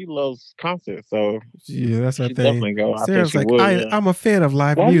art. She loves concerts, so Yeah, that's her she thing. definitely go. I Sarah's think like, she would, yeah. I'm a fan of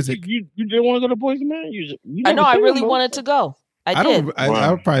live Why music. You didn't want to go to Boyz II Men? I know, I really wanted to go. I did.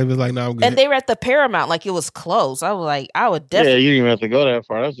 I probably was like, no, I'm good. And they were at the Paramount, like it was closed. I was like, I would Yeah, definitely. you didn't even have to go that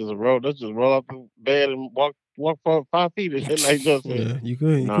far. That's just a roll. That's just roll out the bed and walk for 5 feet and shit like that. Yeah, you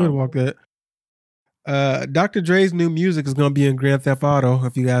could walk that. Dr. Dre's new music is going to be in Grand Theft Auto.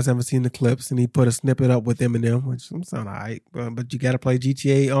 If you guys haven't seen the clips, and he put a snippet up with Eminem, which sounds alright, but you got to play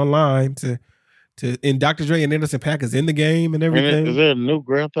GTA Online to. And Dr. Dre and Anderson .Paak is in the game and everything. Is there a new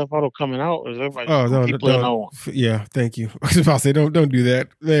Grand Theft Auto coming out? Is everybody playing on? Yeah, thank you. I was about to say, don't do that.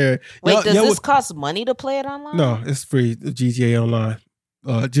 There. Wait, does this cost money to play it online? No, it's free. The GTA Online,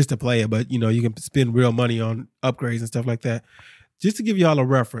 just to play it. But you can spend real money on upgrades and stuff like that. Just to give y'all a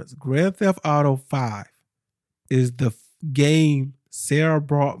reference, Grand Theft Auto 5 is the game Sarah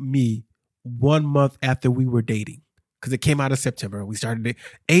brought me 1 month after we were dating, because it came out in September. We started it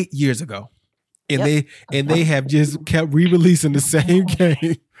 8 years ago. And they have just kept re-releasing the same game.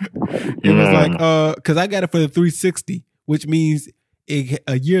 It was like, because I got it for the 360, which means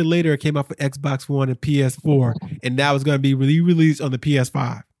a year later it came out for Xbox One and PS4, and now it's going to be re-released on the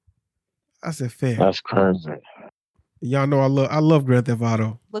PS5. I said, fair. That's crazy. Y'all know I love Grand Theft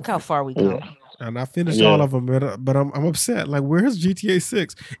Auto. Look how far we go. And I finished all of them, but I'm upset. Like, where's GTA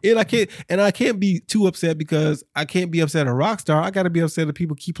 6? And I can't be too upset, because I can't be upset at Rockstar. I got to be upset that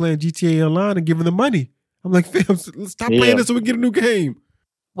people keep playing GTA Online and giving them money. I'm like, fam, stop playing this so we can get a new game.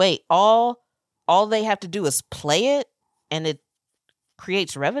 Wait, all they have to do is play it, and it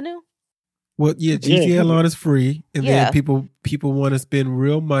creates revenue? Well, yeah, GTA Online is free, and then people want to spend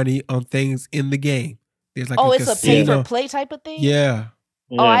real money on things in the game. There's like it's a pay-for-play type of thing? Yeah.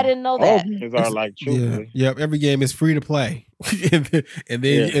 Oh, I didn't know that. Games are like every game is free to play, and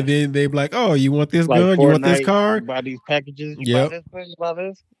then they be like, oh, you want this gun? Fortnite, you want this car? You buy these packages. You buy this thing, you buy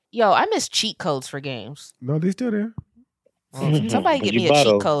this. Yo, I miss cheat codes for games. No, they still there. Somebody give me a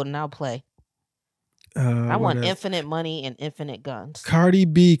cheat code and I'll play. I want infinite money and infinite guns. Cardi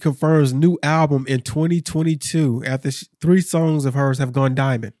B confirms new album in 2022 after 3 songs of hers have gone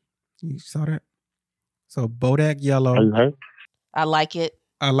diamond. You saw that? So Bodak Yellow. I like it.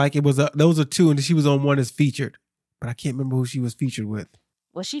 I like it. Those are 2, and she was on one as featured, but I can't remember who she was featured with.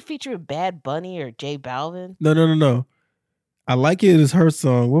 Was she featured with Bad Bunny or J Balvin? No. I like it as her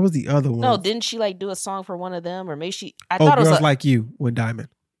song. What was the other one? No, didn't she do a song for one of them, or maybe she? I thought it was Girls Like You with Diamond,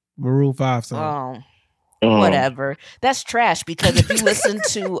 Maroon 5 song. Whatever. That's trash, because if you listen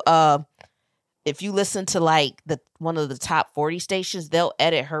to if you listen to like one of the top 40 stations, they'll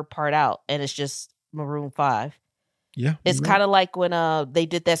edit her part out, and it's just Maroon 5. Yeah, it's kind of like when they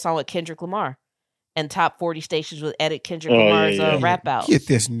did that song with Kendrick Lamar, and top 40 stations would edit Kendrick Lamar's rap out. Get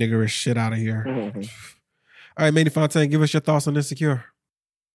this niggerish shit out of here. Mm-hmm. All right, Manny Fontaine, give us your thoughts on Insecure.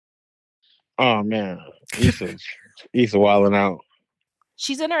 Oh man, Issa wilding out.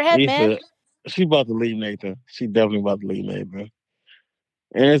 She's in her head, man. She about to leave Nathan. She definitely about to leave Nathan.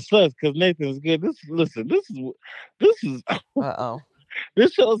 And it sucks because Nathan is good. This is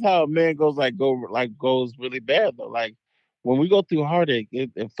this shows how a man goes really bad though. Like when we go through heartache,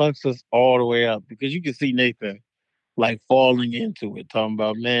 it fucks us all the way up because you can see Nathan like falling into it, talking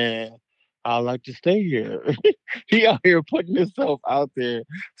about, man, I like to stay here. He out here putting himself out there,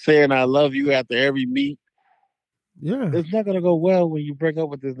 saying I love you after every meet. Yeah, it's not gonna go well when you break up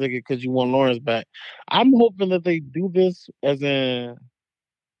with this nigga because you want Lawrence back. I'm hoping that they do this as in.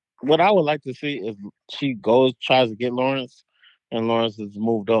 What I would like to see is she tries to get Lawrence, and Lawrence has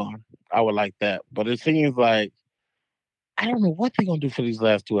moved on. I would like that, but it seems like I don't know what they're gonna do for these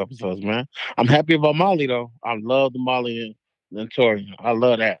last 2 episodes, man. I'm happy about Molly though. I love the Molly and Torian. I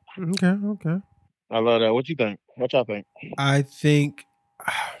love that. Okay. I love that. What you think? What y'all think? I think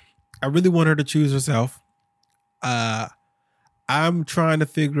I really want her to choose herself. I'm trying to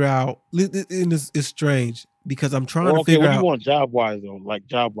figure out. It's strange because I'm trying to figure out. What do you want job wise though? Like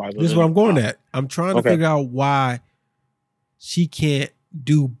job wise. This is what I'm going at. I'm trying to figure out why she can't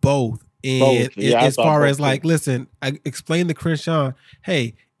do both. And as far as like, listen, I explained to Crenshaw,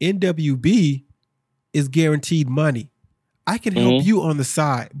 hey, NWB is guaranteed money. I can help you on the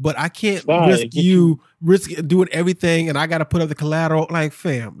side, but I can't risk doing everything, and I got to put up the collateral. Like,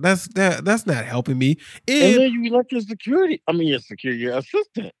 fam, that's not helping me. And then you let your your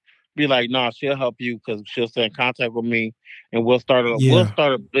assistant be like, nah, she'll help you because she'll stay in contact with me, and we'll start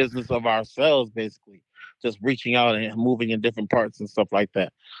a business of ourselves, basically, just reaching out and moving in different parts and stuff like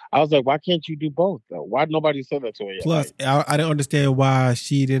that. I was like, why can't you do both though? Why nobody said that to her yet? Plus, I didn't understand why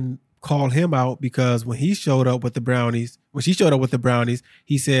she didn't call him out, because when she showed up with the brownies,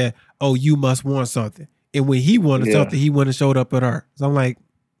 he said, oh, you must want something. And when he wanted something, he wouldn't have showed up with her. So I'm like,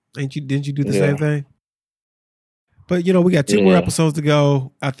 didn't you do the same thing? But we got 2 more episodes to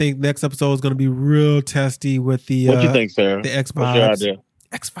go. I think next episode is going to be real testy with the what you think, Sarah? The X What's your vibes. idea?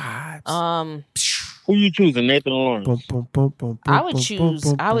 X vibes. Who you choosing, Nathan or Lawrence? I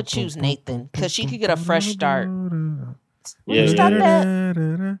would choose Nathan because she could get a fresh start. Stop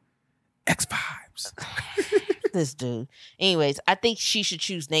that. X vibes. This dude. Anyways, I think she should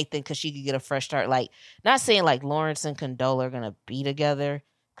choose Nathan because she could get a fresh start. Like, not saying like Lawrence and Condola are gonna be together.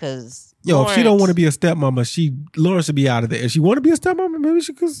 Because if she don't want to be a stepmama, Lawrence should be out of there. If she want to be a stepmama, maybe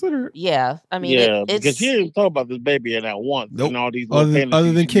she consider it. Yeah, I mean, because she didn't talk about this baby at that once. Nope. And all these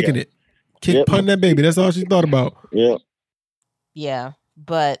other than kicking it, punting that baby. That's all she thought about. Yeah. Yeah,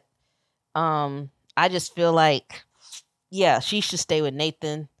 but I just feel like, she should stay with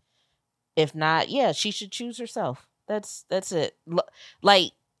Nathan. If not, she should choose herself. That's it.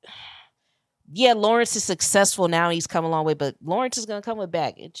 Lawrence is successful now. He's come a long way, but Lawrence is going to come with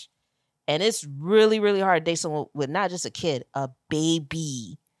baggage. And it's really, really hard to date someone with not just a kid, a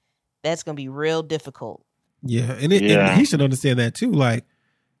baby. That's going to be real difficult. Yeah. And he should understand that too. Like,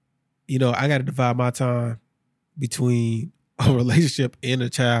 I got to divide my time between a relationship and a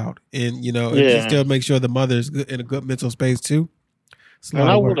child. And, and still make sure the mother is in a good mental space too. And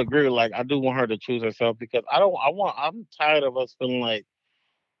I would agree. Like, I do want her to choose herself because I'm tired of us feeling like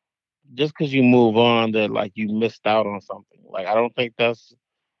just because you move on that like you missed out on something. Like, I don't like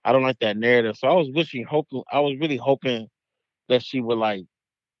that narrative. So I was really hoping that she would like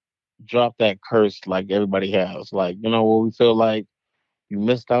drop that curse like everybody has. Like, where we feel like you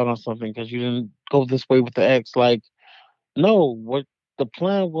missed out on something because you didn't go this way with the ex. Like, no, what the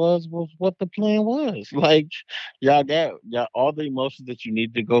plan was what the plan was. Like, y'all all the emotions that you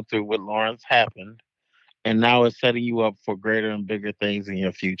need to go through with Lawrence happened. And now it's setting you up for greater and bigger things in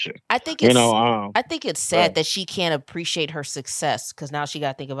your future. I think it's sad that she can't appreciate her success because now she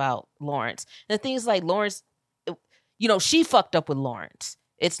got to think about Lawrence. And the thing is, like, Lawrence, she fucked up with Lawrence.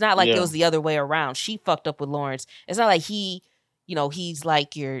 It's not like it was the other way around. She fucked up with Lawrence. It's not like he's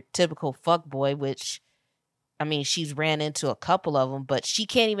like your typical fuckboy, which, I mean, she's ran into a couple of them, but she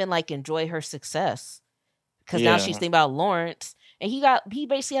can't even like enjoy her success because now she's thinking about Lawrence, and he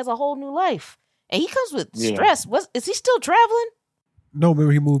basically has a whole new life. And he comes with stress. Is he still traveling? No,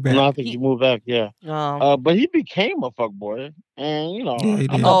 remember he moved back. No, I think he moved back. Yeah. But he became a fuckboy, and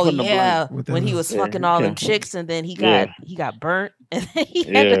when he was fucking all them chicks, and then he got burnt, and then he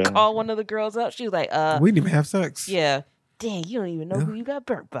had to call one of the girls up. She was like, "We didn't even have sex." Yeah. Dang, you don't even know who you got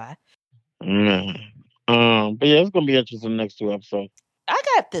burnt by. Man. But yeah, it's gonna be interesting the next 2 episodes. I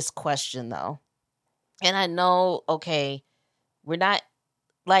got this question though, and I know, okay, we're not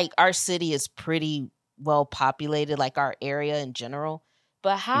like our city is pretty well populated, like our area in general.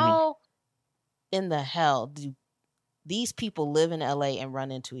 But Mhm. how in the hell do these people live in LA and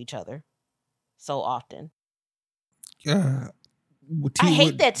run into each other so often? I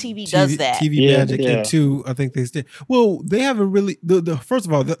hate that TV does that. TV Yeah, magic, yeah. and two, I think they stay. Well, they haven't really. The first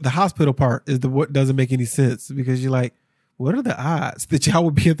of all, the hospital part is the what doesn't make any sense because you're like, what are the odds that y'all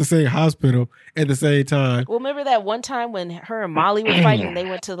would be at the same hospital at the same time? Well, remember that one time when her and Molly were fighting and they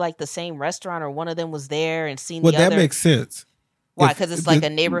went to like the same restaurant, or one of them was there and seen Well, the that other? makes sense. Why? If- Because it's if like the- a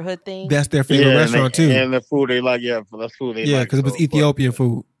neighborhood thing. That's their favorite restaurant too. And the food they like, yeah, that's food they like. Yeah, because it was so, Ethiopian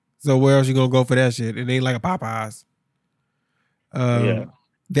food. So where else you gonna go for that shit? It ain't like a Popeyes. Yeah.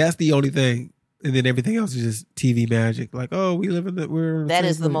 That's the only thing, and then everything else is just TV magic. Like, oh, we live in the. We're in That same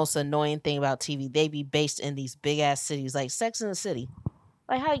is the place. most annoying thing about TV. They be based in these big ass cities, like Sex in the City.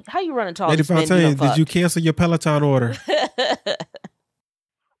 Like how you run into all Lady these men you Fontaine, done did you cancel your Peloton order? fucked?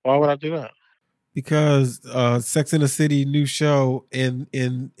 Why would I do that? Because Sex in the City new show and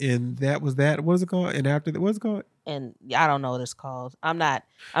that was that. What is it called? And after that, what's it called? And I don't know what it's called. I'm not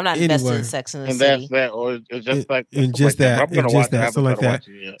invested Anyway. in Sex in the And City. that's that, or it's just like And just like that, I'm gonna and watch just that, it. something like that.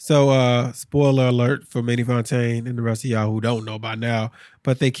 Yeah. So, spoiler alert for Lady Fontaine and the rest of y'all who don't know by now,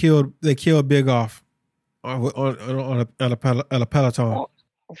 but they killed Big Off on a Peloton. Well,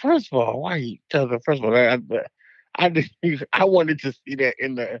 first of all, why you tell them? First of all, I wanted to see that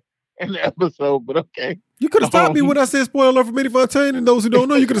in the episode, but okay. You could have stopped me when I said spoiler alert for Lady Fontaine, and those who don't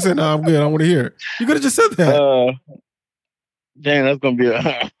know, you could have said, "Nah, I'm good. I want to hear it." You could have just said that. Dang, that's gonna be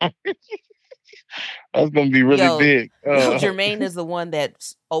that's gonna be really big. Jermaine is the one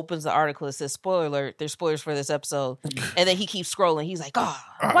that opens the article that says spoiler alert, there's spoilers for this episode, and then he keeps scrolling. He's like,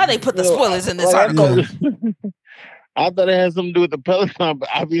 why they put the spoilers in this article? I thought it had something to do with the Peloton, but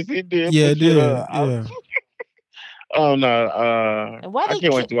obviously it did. Yeah, it did. Yeah. Oh no! And why I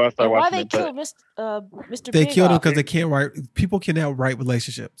can't wait till I start watching it. Why they killed Mr. They Big killed him Off? because they can't write. People cannot write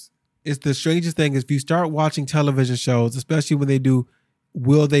relationships. It's the strangest thing is if you start watching television shows, especially when they do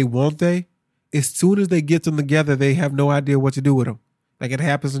will they, won't they? As soon as they get them together, they have no idea what to do with them. Like it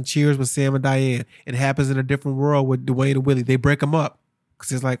happens in Cheers with Sam and Diane. It happens in A Different World with Dwayne and Willie. They break them up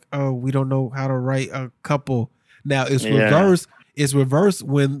because it's like, oh, we don't know how to write a couple. Now it's reverse. It's reverse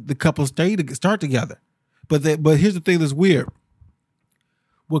when the couples start together. But here's the thing that's weird.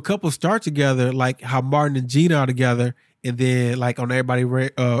 When couples start together, like how Martin and Gina are together, and then like on Everybody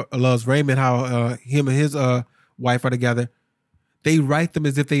Loves Raymond, how him and his wife are together, they write them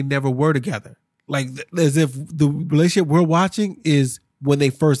as if they never were together. Like as if the relationship we're watching is when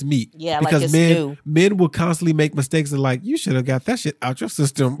they first meet. Yeah, because like it's men new. men will constantly make mistakes and like you should have got that shit out your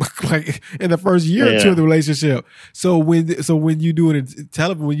system like in the first year or two of the relationship. So when you do it in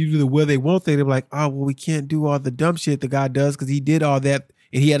television, when you do the will they won't they, they're like, oh well, we can't do all the dumb shit the guy does because he did all that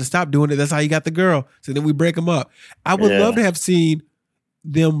and he had to stop doing it. That's how he got the girl. So then we break him up. I would love to have seen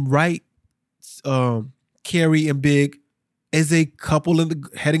them write Carrie and Big as a couple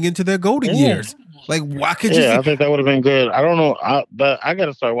heading into their golden years. Like, why could you? I think that would have been good. I don't know, but I got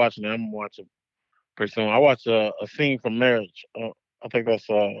to start watching it. I'm gonna watch it pretty soon. I watched a scene from Marriage. I think that's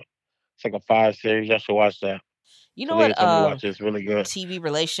it's like a 5 series. I should watch that. You know what? Watch it. It's really good. TV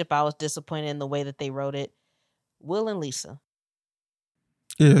relationship. I was disappointed in the way that they wrote it. Will and Lisa.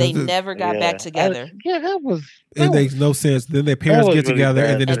 Yeah, they never got back together. It makes no sense. Then their parents get together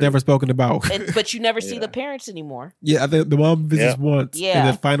and then it's never spoken about. But you never see the parents anymore. Yeah, I think the mom visits once in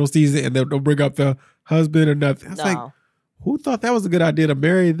the final season and they'll bring up the husband or nothing. It's like, who thought that was a good idea to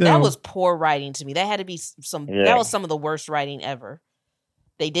marry them? That was poor writing to me. That had to be that was some of the worst writing ever.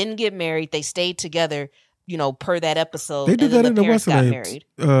 They didn't get married. They stayed together, per that episode. They did that in the West got married.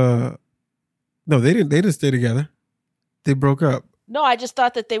 No, they didn't. They didn't stay together. They broke up. No, I just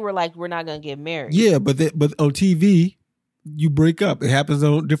thought that they were like, we're not going to get married. Yeah, but on TV, you break up. It happens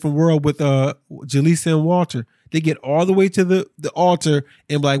on Different World with Jaleesa and Walter. They get all the way to the altar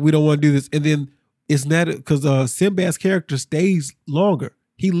and like, we don't want to do this. And then it's not because Sinbad's character stays longer.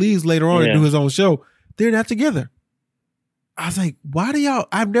 He leaves later on to do his own show. They're not together. I was like, why do y'all?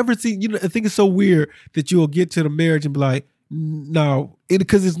 I've never seen. I think it's so weird that you'll get to the marriage and be like, no,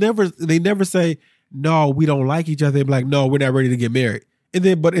 because they never say, no, we don't like each other. They're like, no, we're not ready to get married. And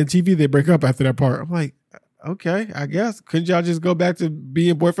then, but in TV, they break up after that part. I'm like, okay, I guess. Couldn't y'all just go back to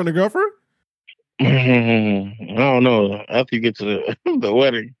being boyfriend and girlfriend? I don't know. After you get to the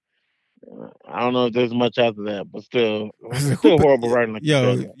wedding, I don't know if there's much after that, but still horrible writing.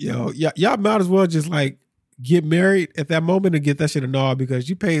 Y'all might as well just like get married at that moment and get that shit annulled because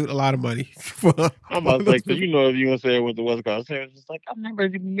you paid a lot of money. I'm about to say, because if you want to say it with the West Coast, it's just like, I'm not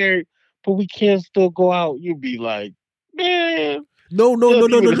ready to be married, but we can still go out. You'd be like, man.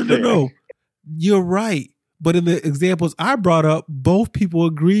 No. You're right. But in the examples I brought up, both people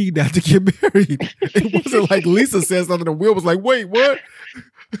agreed not to get married. It wasn't like Lisa said something and Will was like, wait, what?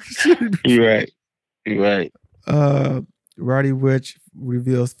 You're right. Roddy Ricch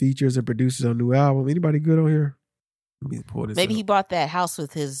reveals features and producers on new album. Anybody good on here? Let me pull this Maybe up. he bought that house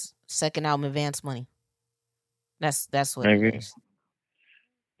with his second album advance money. That's what Maybe. it is.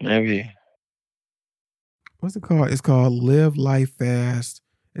 Maybe. What's it called? It's called Live Life Fast,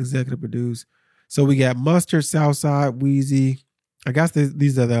 executive produced. So we got Mustard, Southside, Wheezy. I guess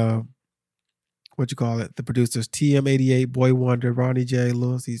these are the, what you call it, the producers. TM88, Boy Wonder, Ronnie J,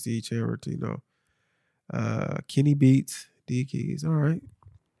 Lil CC, Cheritino, Kenny Beats, D Keys. All right.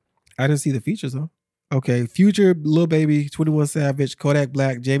 I didn't see the features though. Okay. Future, Lil Baby, 21 Savage, Kodak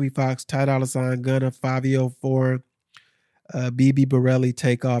Black, Jamie Foxx, Ty Dolla $ign, Gunna, Fabio Foreign, BB Borelli,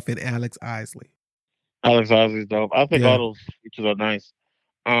 Takeoff, and Alex Isley. Alex Isley's dope. I think all those features are nice.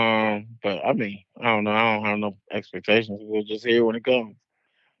 But I mean, I don't know. I don't have no expectations. We'll just hear when it comes.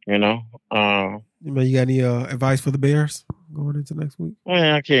 You know. You got any advice for the Bears going into next week?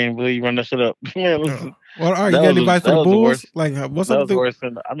 Man, I can't believe you run that shit up. Man, listen. Well, all right, you got any advice for the Bulls? Like, what's up?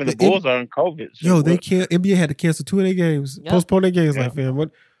 The Bulls are in COVID. Yo, they can't. NBA had to cancel 2 of their games, postpone their games. Like, man,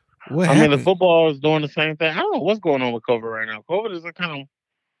 what happened? I mean, the football is doing the same thing. I don't know what's going on with COVID right now. COVID is kind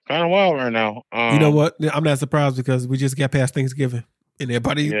of wild right now. You know what? I'm not surprised because we just got past Thanksgiving and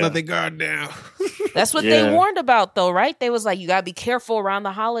everybody let their guard down. That's what they warned about, though, right? They was like, you gotta be careful around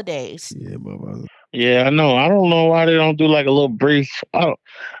the holidays. Yeah, I know. I don't know why they don't do like a little brief.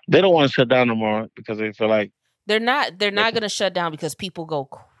 They don't want to shut down no more because they feel like they're not going to shut down because people go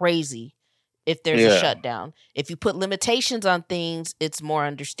crazy if there's a shutdown. If you put limitations on things, it's more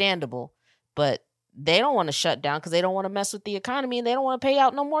understandable. But they don't want to shut down because they don't want to mess with the economy and they don't want to pay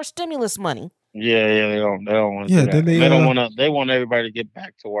out no more stimulus money. Yeah, they don't want to do that. They don't want to. They want everybody to get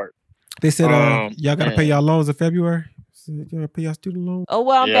back to work. They said, y'all got to pay y'all loans in February. You got to pay y'all student loans. Oh,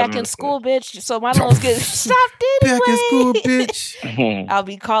 well, I'm back in school, bitch. So my loans get stopped anyway. Back in school, bitch. I'll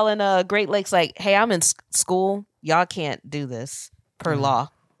be calling Great Lakes like, hey, I'm in school. Y'all can't do this per law.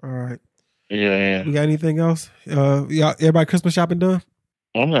 All right. Yeah. You got anything else? Y'all, everybody Christmas shopping done?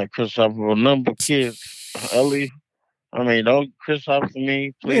 I'm not Christmas shopping for number kids. Ellie, I mean, don't Christmas shop for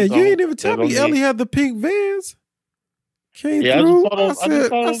me. Please. Man, you ain't even tell me Ellie had the pink Vans. Came through. I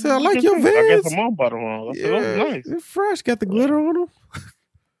said, I like your Vans. I guess my mom bought them on. I said, oh, nice. It's fresh. Got the glitter on them.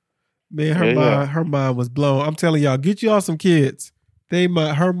 Man, her mind was blown. I'm telling y'all, get y'all some kids.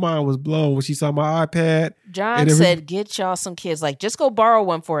 Her mind was blown when she saw my iPad. John said, get y'all some kids. Like, just go borrow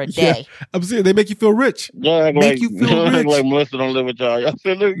one for a day. Yeah, I'm serious. They make you feel rich. Yeah, you feel rich. Like Melissa don't live with y'all. Y'all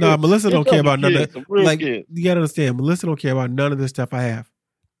said, Melissa don't care about none of that. Like, kids. You got to understand, Melissa don't care about none of this stuff I have.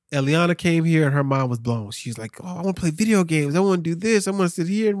 Eliana came here and her mind was blown. She's like, oh, I want to play video games. I want to do this. I want to sit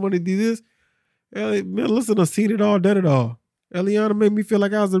here and want to do this. Melissa done seen it all, done it all. Eliana made me feel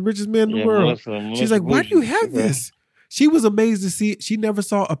like I was the richest man in the world. Melissa, she's like, why do you have this? She was amazed to see it. She never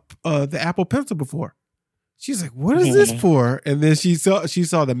saw the Apple Pencil before. She's like, what is this for? And then she saw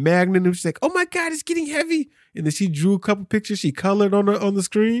the magnet and she's like, oh my God, it's getting heavy. And then she drew a couple pictures. She colored on the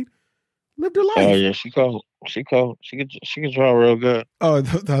screen. Lived her life. Oh yeah, she cold. She can draw real good. Oh,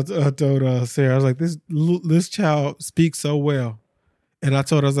 I told Sarah, I was like, this child speaks so well. And I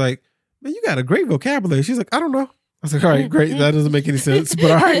told her, I was like, man, you got a great vocabulary. She's like, I don't know. I was like, all right, great. That doesn't make any sense.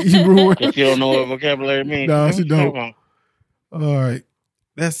 But all right, you ruined it. If you don't know what vocabulary means. No, she don't. All right.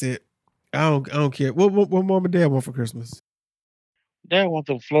 That's it. I don't care. What mom and dad want for Christmas? Dad want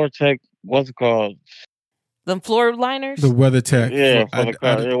the floor tech, what's it called? The floor liners? The weather tech. Yeah, for the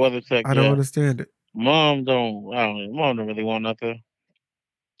car. Yeah, weather tech. I don't understand it. Mom don't really want nothing.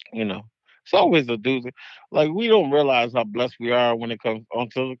 You know. It's always a doozy. Like, we don't realize how blessed we are when it comes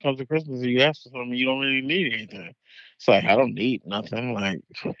to Christmas and you ask for something, you don't really need anything. It's like, I don't need nothing. Like,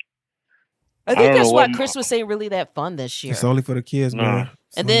 I think that's why Christmas ain't really that fun this year. It's only for the kids, man.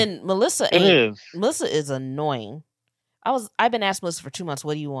 And then Melissa is annoying. I've been asking Melissa for 2 months,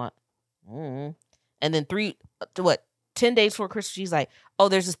 what do you want? And then 10 days before Christmas, she's like, oh,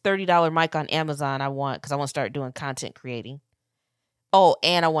 there's this $30 mic on Amazon I want because I want to start doing content creating. Oh,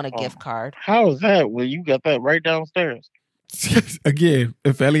 and I want a gift card. How is that? Well, you got that right downstairs. Again,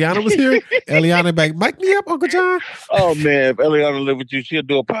 if Eliana was here, Eliana back, mic me up, Uncle John. Oh man, if Eliana lived with you, she'll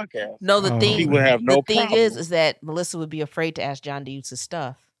do a podcast. No, the thing she would have no thing is that Melissa would be afraid to ask John to use his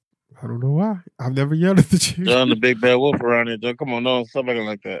stuff. I don't know why. I've never yelled at the chief. John, the big bad wolf around here. John, come on, no, somebody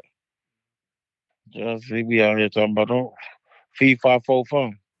like that. Just see, we out here talking about fee, fi, fo,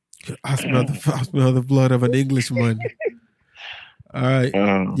 fun. I smell the blood of an Englishman. All right,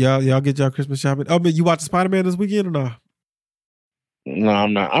 y'all get y'all Christmas shopping. Oh, man, you watch Spider-Man this weekend or not? No,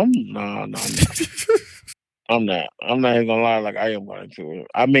 I'm not. I'm not. I'm not. I'm not even gonna lie. Like I am going to it.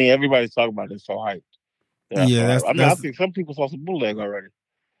 I mean, everybody's talking about it. So hyped. Yeah, I mean, I think some people saw some bootleg already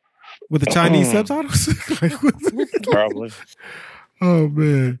with the Chinese subtitles. Probably. Oh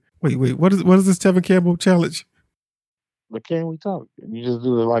man! Wait. What is this Tevin Campbell challenge? But can we talk? You just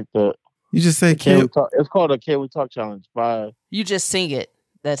do it like the. You just say can we talk? It's called a Can We Talk challenge. You just sing it.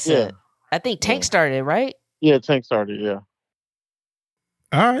 That's it. I think Tank started it, right? Yeah, Tank started. Yeah.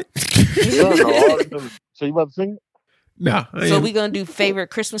 All right. So you about to sing it? No. So we gonna do favorite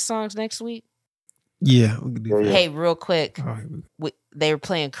Christmas songs next week? Yeah, we can do that. Hey, real quick, they were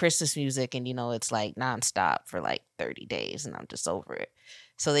playing Christmas music, and it's like nonstop for like 30 days, and I'm just over it.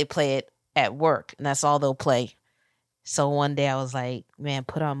 So they play it at work, and that's all they'll play. So one day I was like, man,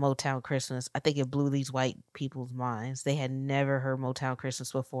 put on Motown Christmas. I think it blew these white people's minds. They had never heard Motown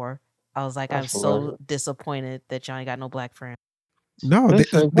Christmas before. I was like, I'm so disappointed that y'all ain't got no black friends. No, they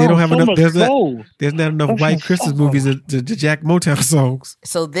don't have enough. There's not enough white Christmas movies to jack Motown songs.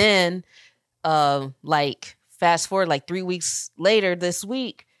 So then, like fast forward like 3 weeks later this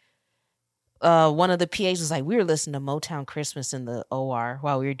week, one of the PAs was like, we were listening to Motown Christmas in the OR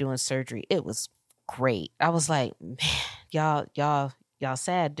while we were doing surgery. It was great. I was like, man, y'all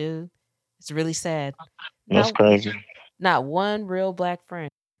sad, dude. It's really sad. That's crazy. Not one real black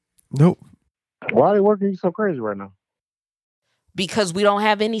friend. Nope. Why are they working so crazy right now? Because we don't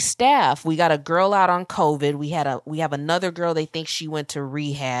have any staff. We got a girl out on COVID. We have another girl. They think she went to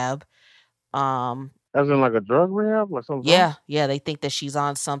rehab. As in like a drug rehab or something? Yeah. They think that she's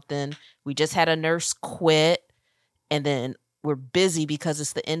on something. We just had a nurse quit, and then we're busy because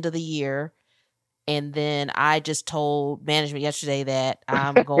it's the end of the year. And then I just told management yesterday that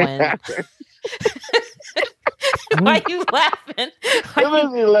I'm going. Why are you laughing? It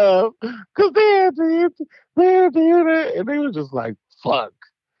makes me laugh because they had to hear that, and they were just like, "Fuck,"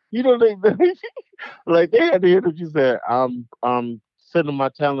 they like they had to hear that you said, "I'm sending my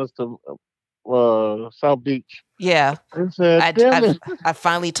talents to South Beach." Yeah, I said, "Damn it!" I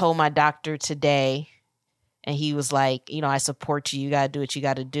finally told my doctor today, and he was like, "I support you. You gotta do what you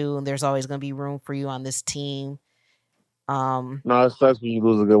gotta do, and there's always gonna be room for you on this team." No, it sucks when you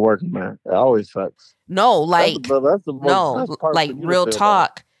lose a good working man. It always sucks. No, like that's like real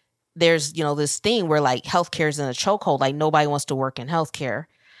talk. There's this thing where like healthcare is in a chokehold. Like nobody wants to work in healthcare,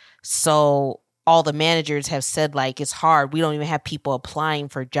 so all the managers have said like it's hard. We don't even have people applying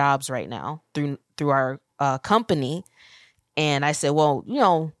for jobs right now through our company. And I said, well,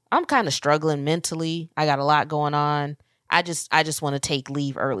 I'm kind of struggling mentally. I got a lot going on. I just want to take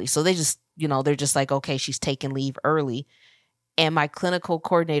leave early. So they just they're just like, okay, she's taking leave early. And my clinical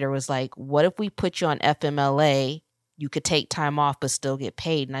coordinator was like, what if we put you on FMLA? You could take time off but still get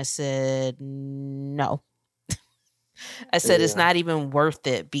paid. And I said, no. I said, It's not even worth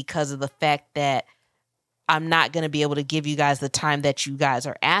it because of the fact that I'm not going to be able to give you guys the time that you guys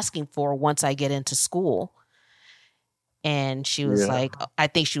are asking for once I get into school. And she was like, I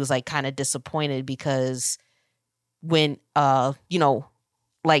think she was like kind of disappointed because when,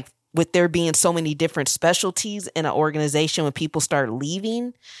 like with there being so many different specialties in an organization, when people start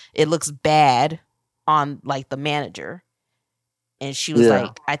leaving, it looks bad on like the manager. And she was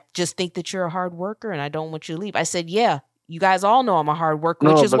like, I just think that you're a hard worker and I don't want you to leave. I said, yeah, you guys all know I'm a hard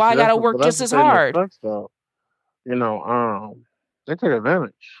worker, which is why I got to work just as hard. They take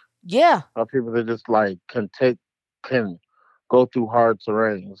advantage. Yeah. Of people that just like can go through hard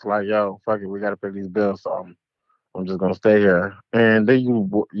terrain. It's like, yo, fuck it, we got to pay these bills. So I'm just gonna stay here, and then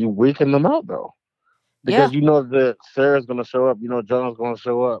you weaken them out though, because you know that Sarah's gonna show up. You know John's gonna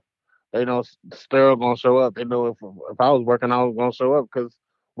show up. They know Sterling gonna show up. They know if I was working, I was gonna show up because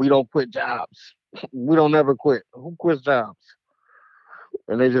we don't quit jobs. We don't ever quit. Who quits jobs?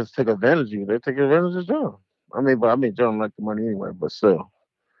 And they just take advantage of you. They take advantage of John. I mean, John like the money anyway, but still,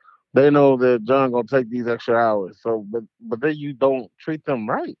 they know that John gonna take these extra hours. So, but then you don't treat them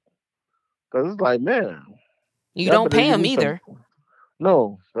right, because it's like, man. You don't pay them either.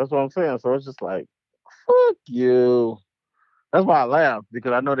 No, that's what I'm saying. So it's just like, fuck you. That's why I laugh,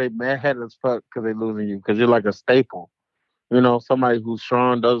 because I know they mad as fuck because they losing you, because you're like a staple. Somebody who's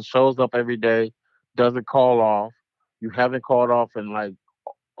strong, shows up every day, doesn't call off. You haven't called off in like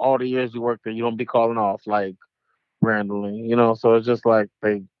all the years you worked there. You don't be calling off like randomly. So it's just like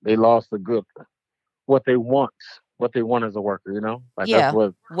they lost the good, what they want as a worker. Like that's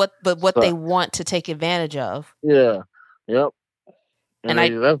what they want to take advantage of. Yeah. Yep. And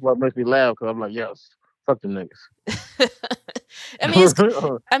that's what makes me laugh because I'm like, yes, fuck them niggas.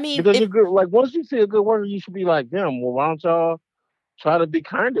 I mean, because you're good. Like once you see a good worker, you should be like, damn. Well, why don't y'all try to be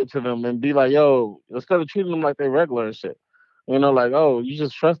kinder to them and be like, yo, instead of treating them like they regular and shit. Like, oh, you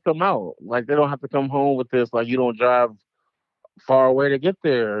just stress them out. Like they don't have to come home with this. Like you don't drive far away to get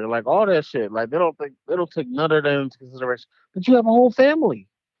there. Like all that shit. Like they don't take none of that into consideration. But you have a whole family.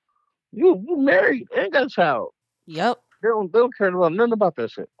 You married and got a child. Yep. They don't care about nothing about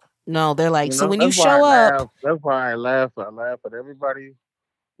that shit. No, they're like, so when you show up. That's why I laugh. I laugh at everybody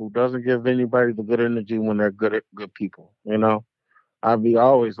who doesn't give anybody the good energy when they're good people. I'd be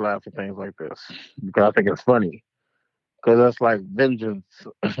always laughing at things like this because I think it's funny. Because that's like vengeance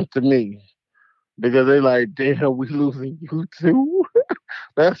to me. Because they like, damn, we losing you too?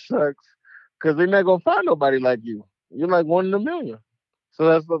 That sucks. Because they're not going to find nobody like you. You're like one in a million. So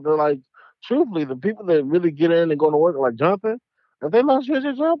that's what they're like. Truthfully, the people that really get in and go to work like Jonathan, if they lost your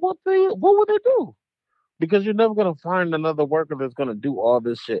job, what would they do? Because you're never going to find another worker that's going to do all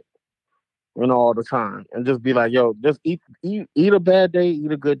this shit. All the time. And just be like, yo, just eat a bad day,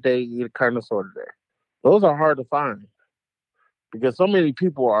 eat a good day, eat a kind of sort of day. Those are hard to find. Because so many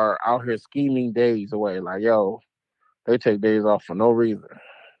people are out here scheming days away. Like, yo, they take days off for no reason.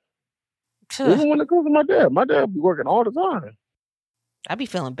 Even when it comes to my dad be working all the time. I be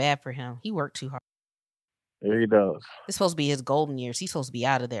feeling bad for him. He worked too hard. Yeah, he does. It's supposed to be his golden years. He's supposed to be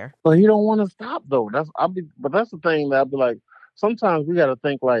out of there. But he don't want to stop though. But that's the thing that I'll be like, sometimes we gotta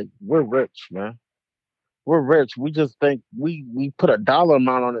think like we're rich, man. We're rich. We just think we put a dollar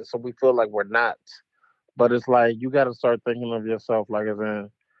amount on it so we feel like we're not. But it's like you gotta start thinking of yourself like as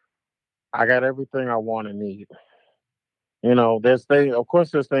in I got everything I want and need. There's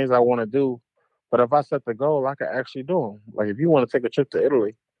things I want to do, but if I set the goal, I can actually do them. Like if you want to take a trip to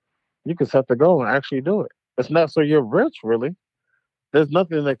Italy, you can set the goal and actually do it. It's not so you're rich, really. There's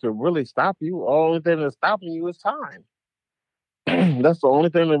nothing that could really stop you. The only thing that's stopping you is time. That's the only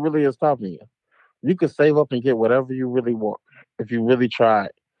thing that really is stopping you. You can save up and get whatever you really want if you really try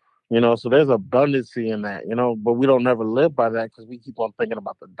it. So there's abundance in that, but we don't never live by that because we keep on thinking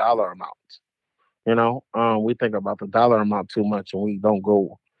about the dollar amount. We think about the dollar amount too much and we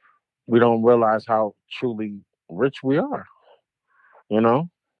don't realize how truly rich we are.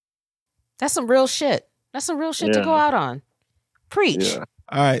 That's some real shit. That's some real shit to go out on. Preach. Yeah.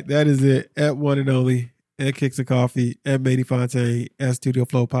 All right, that is it. At One and Only, at Kicks of Coffee, at Manny Fontaine, at Studio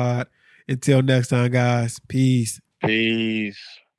Flow Pod. Until next time, guys. Peace. Peace.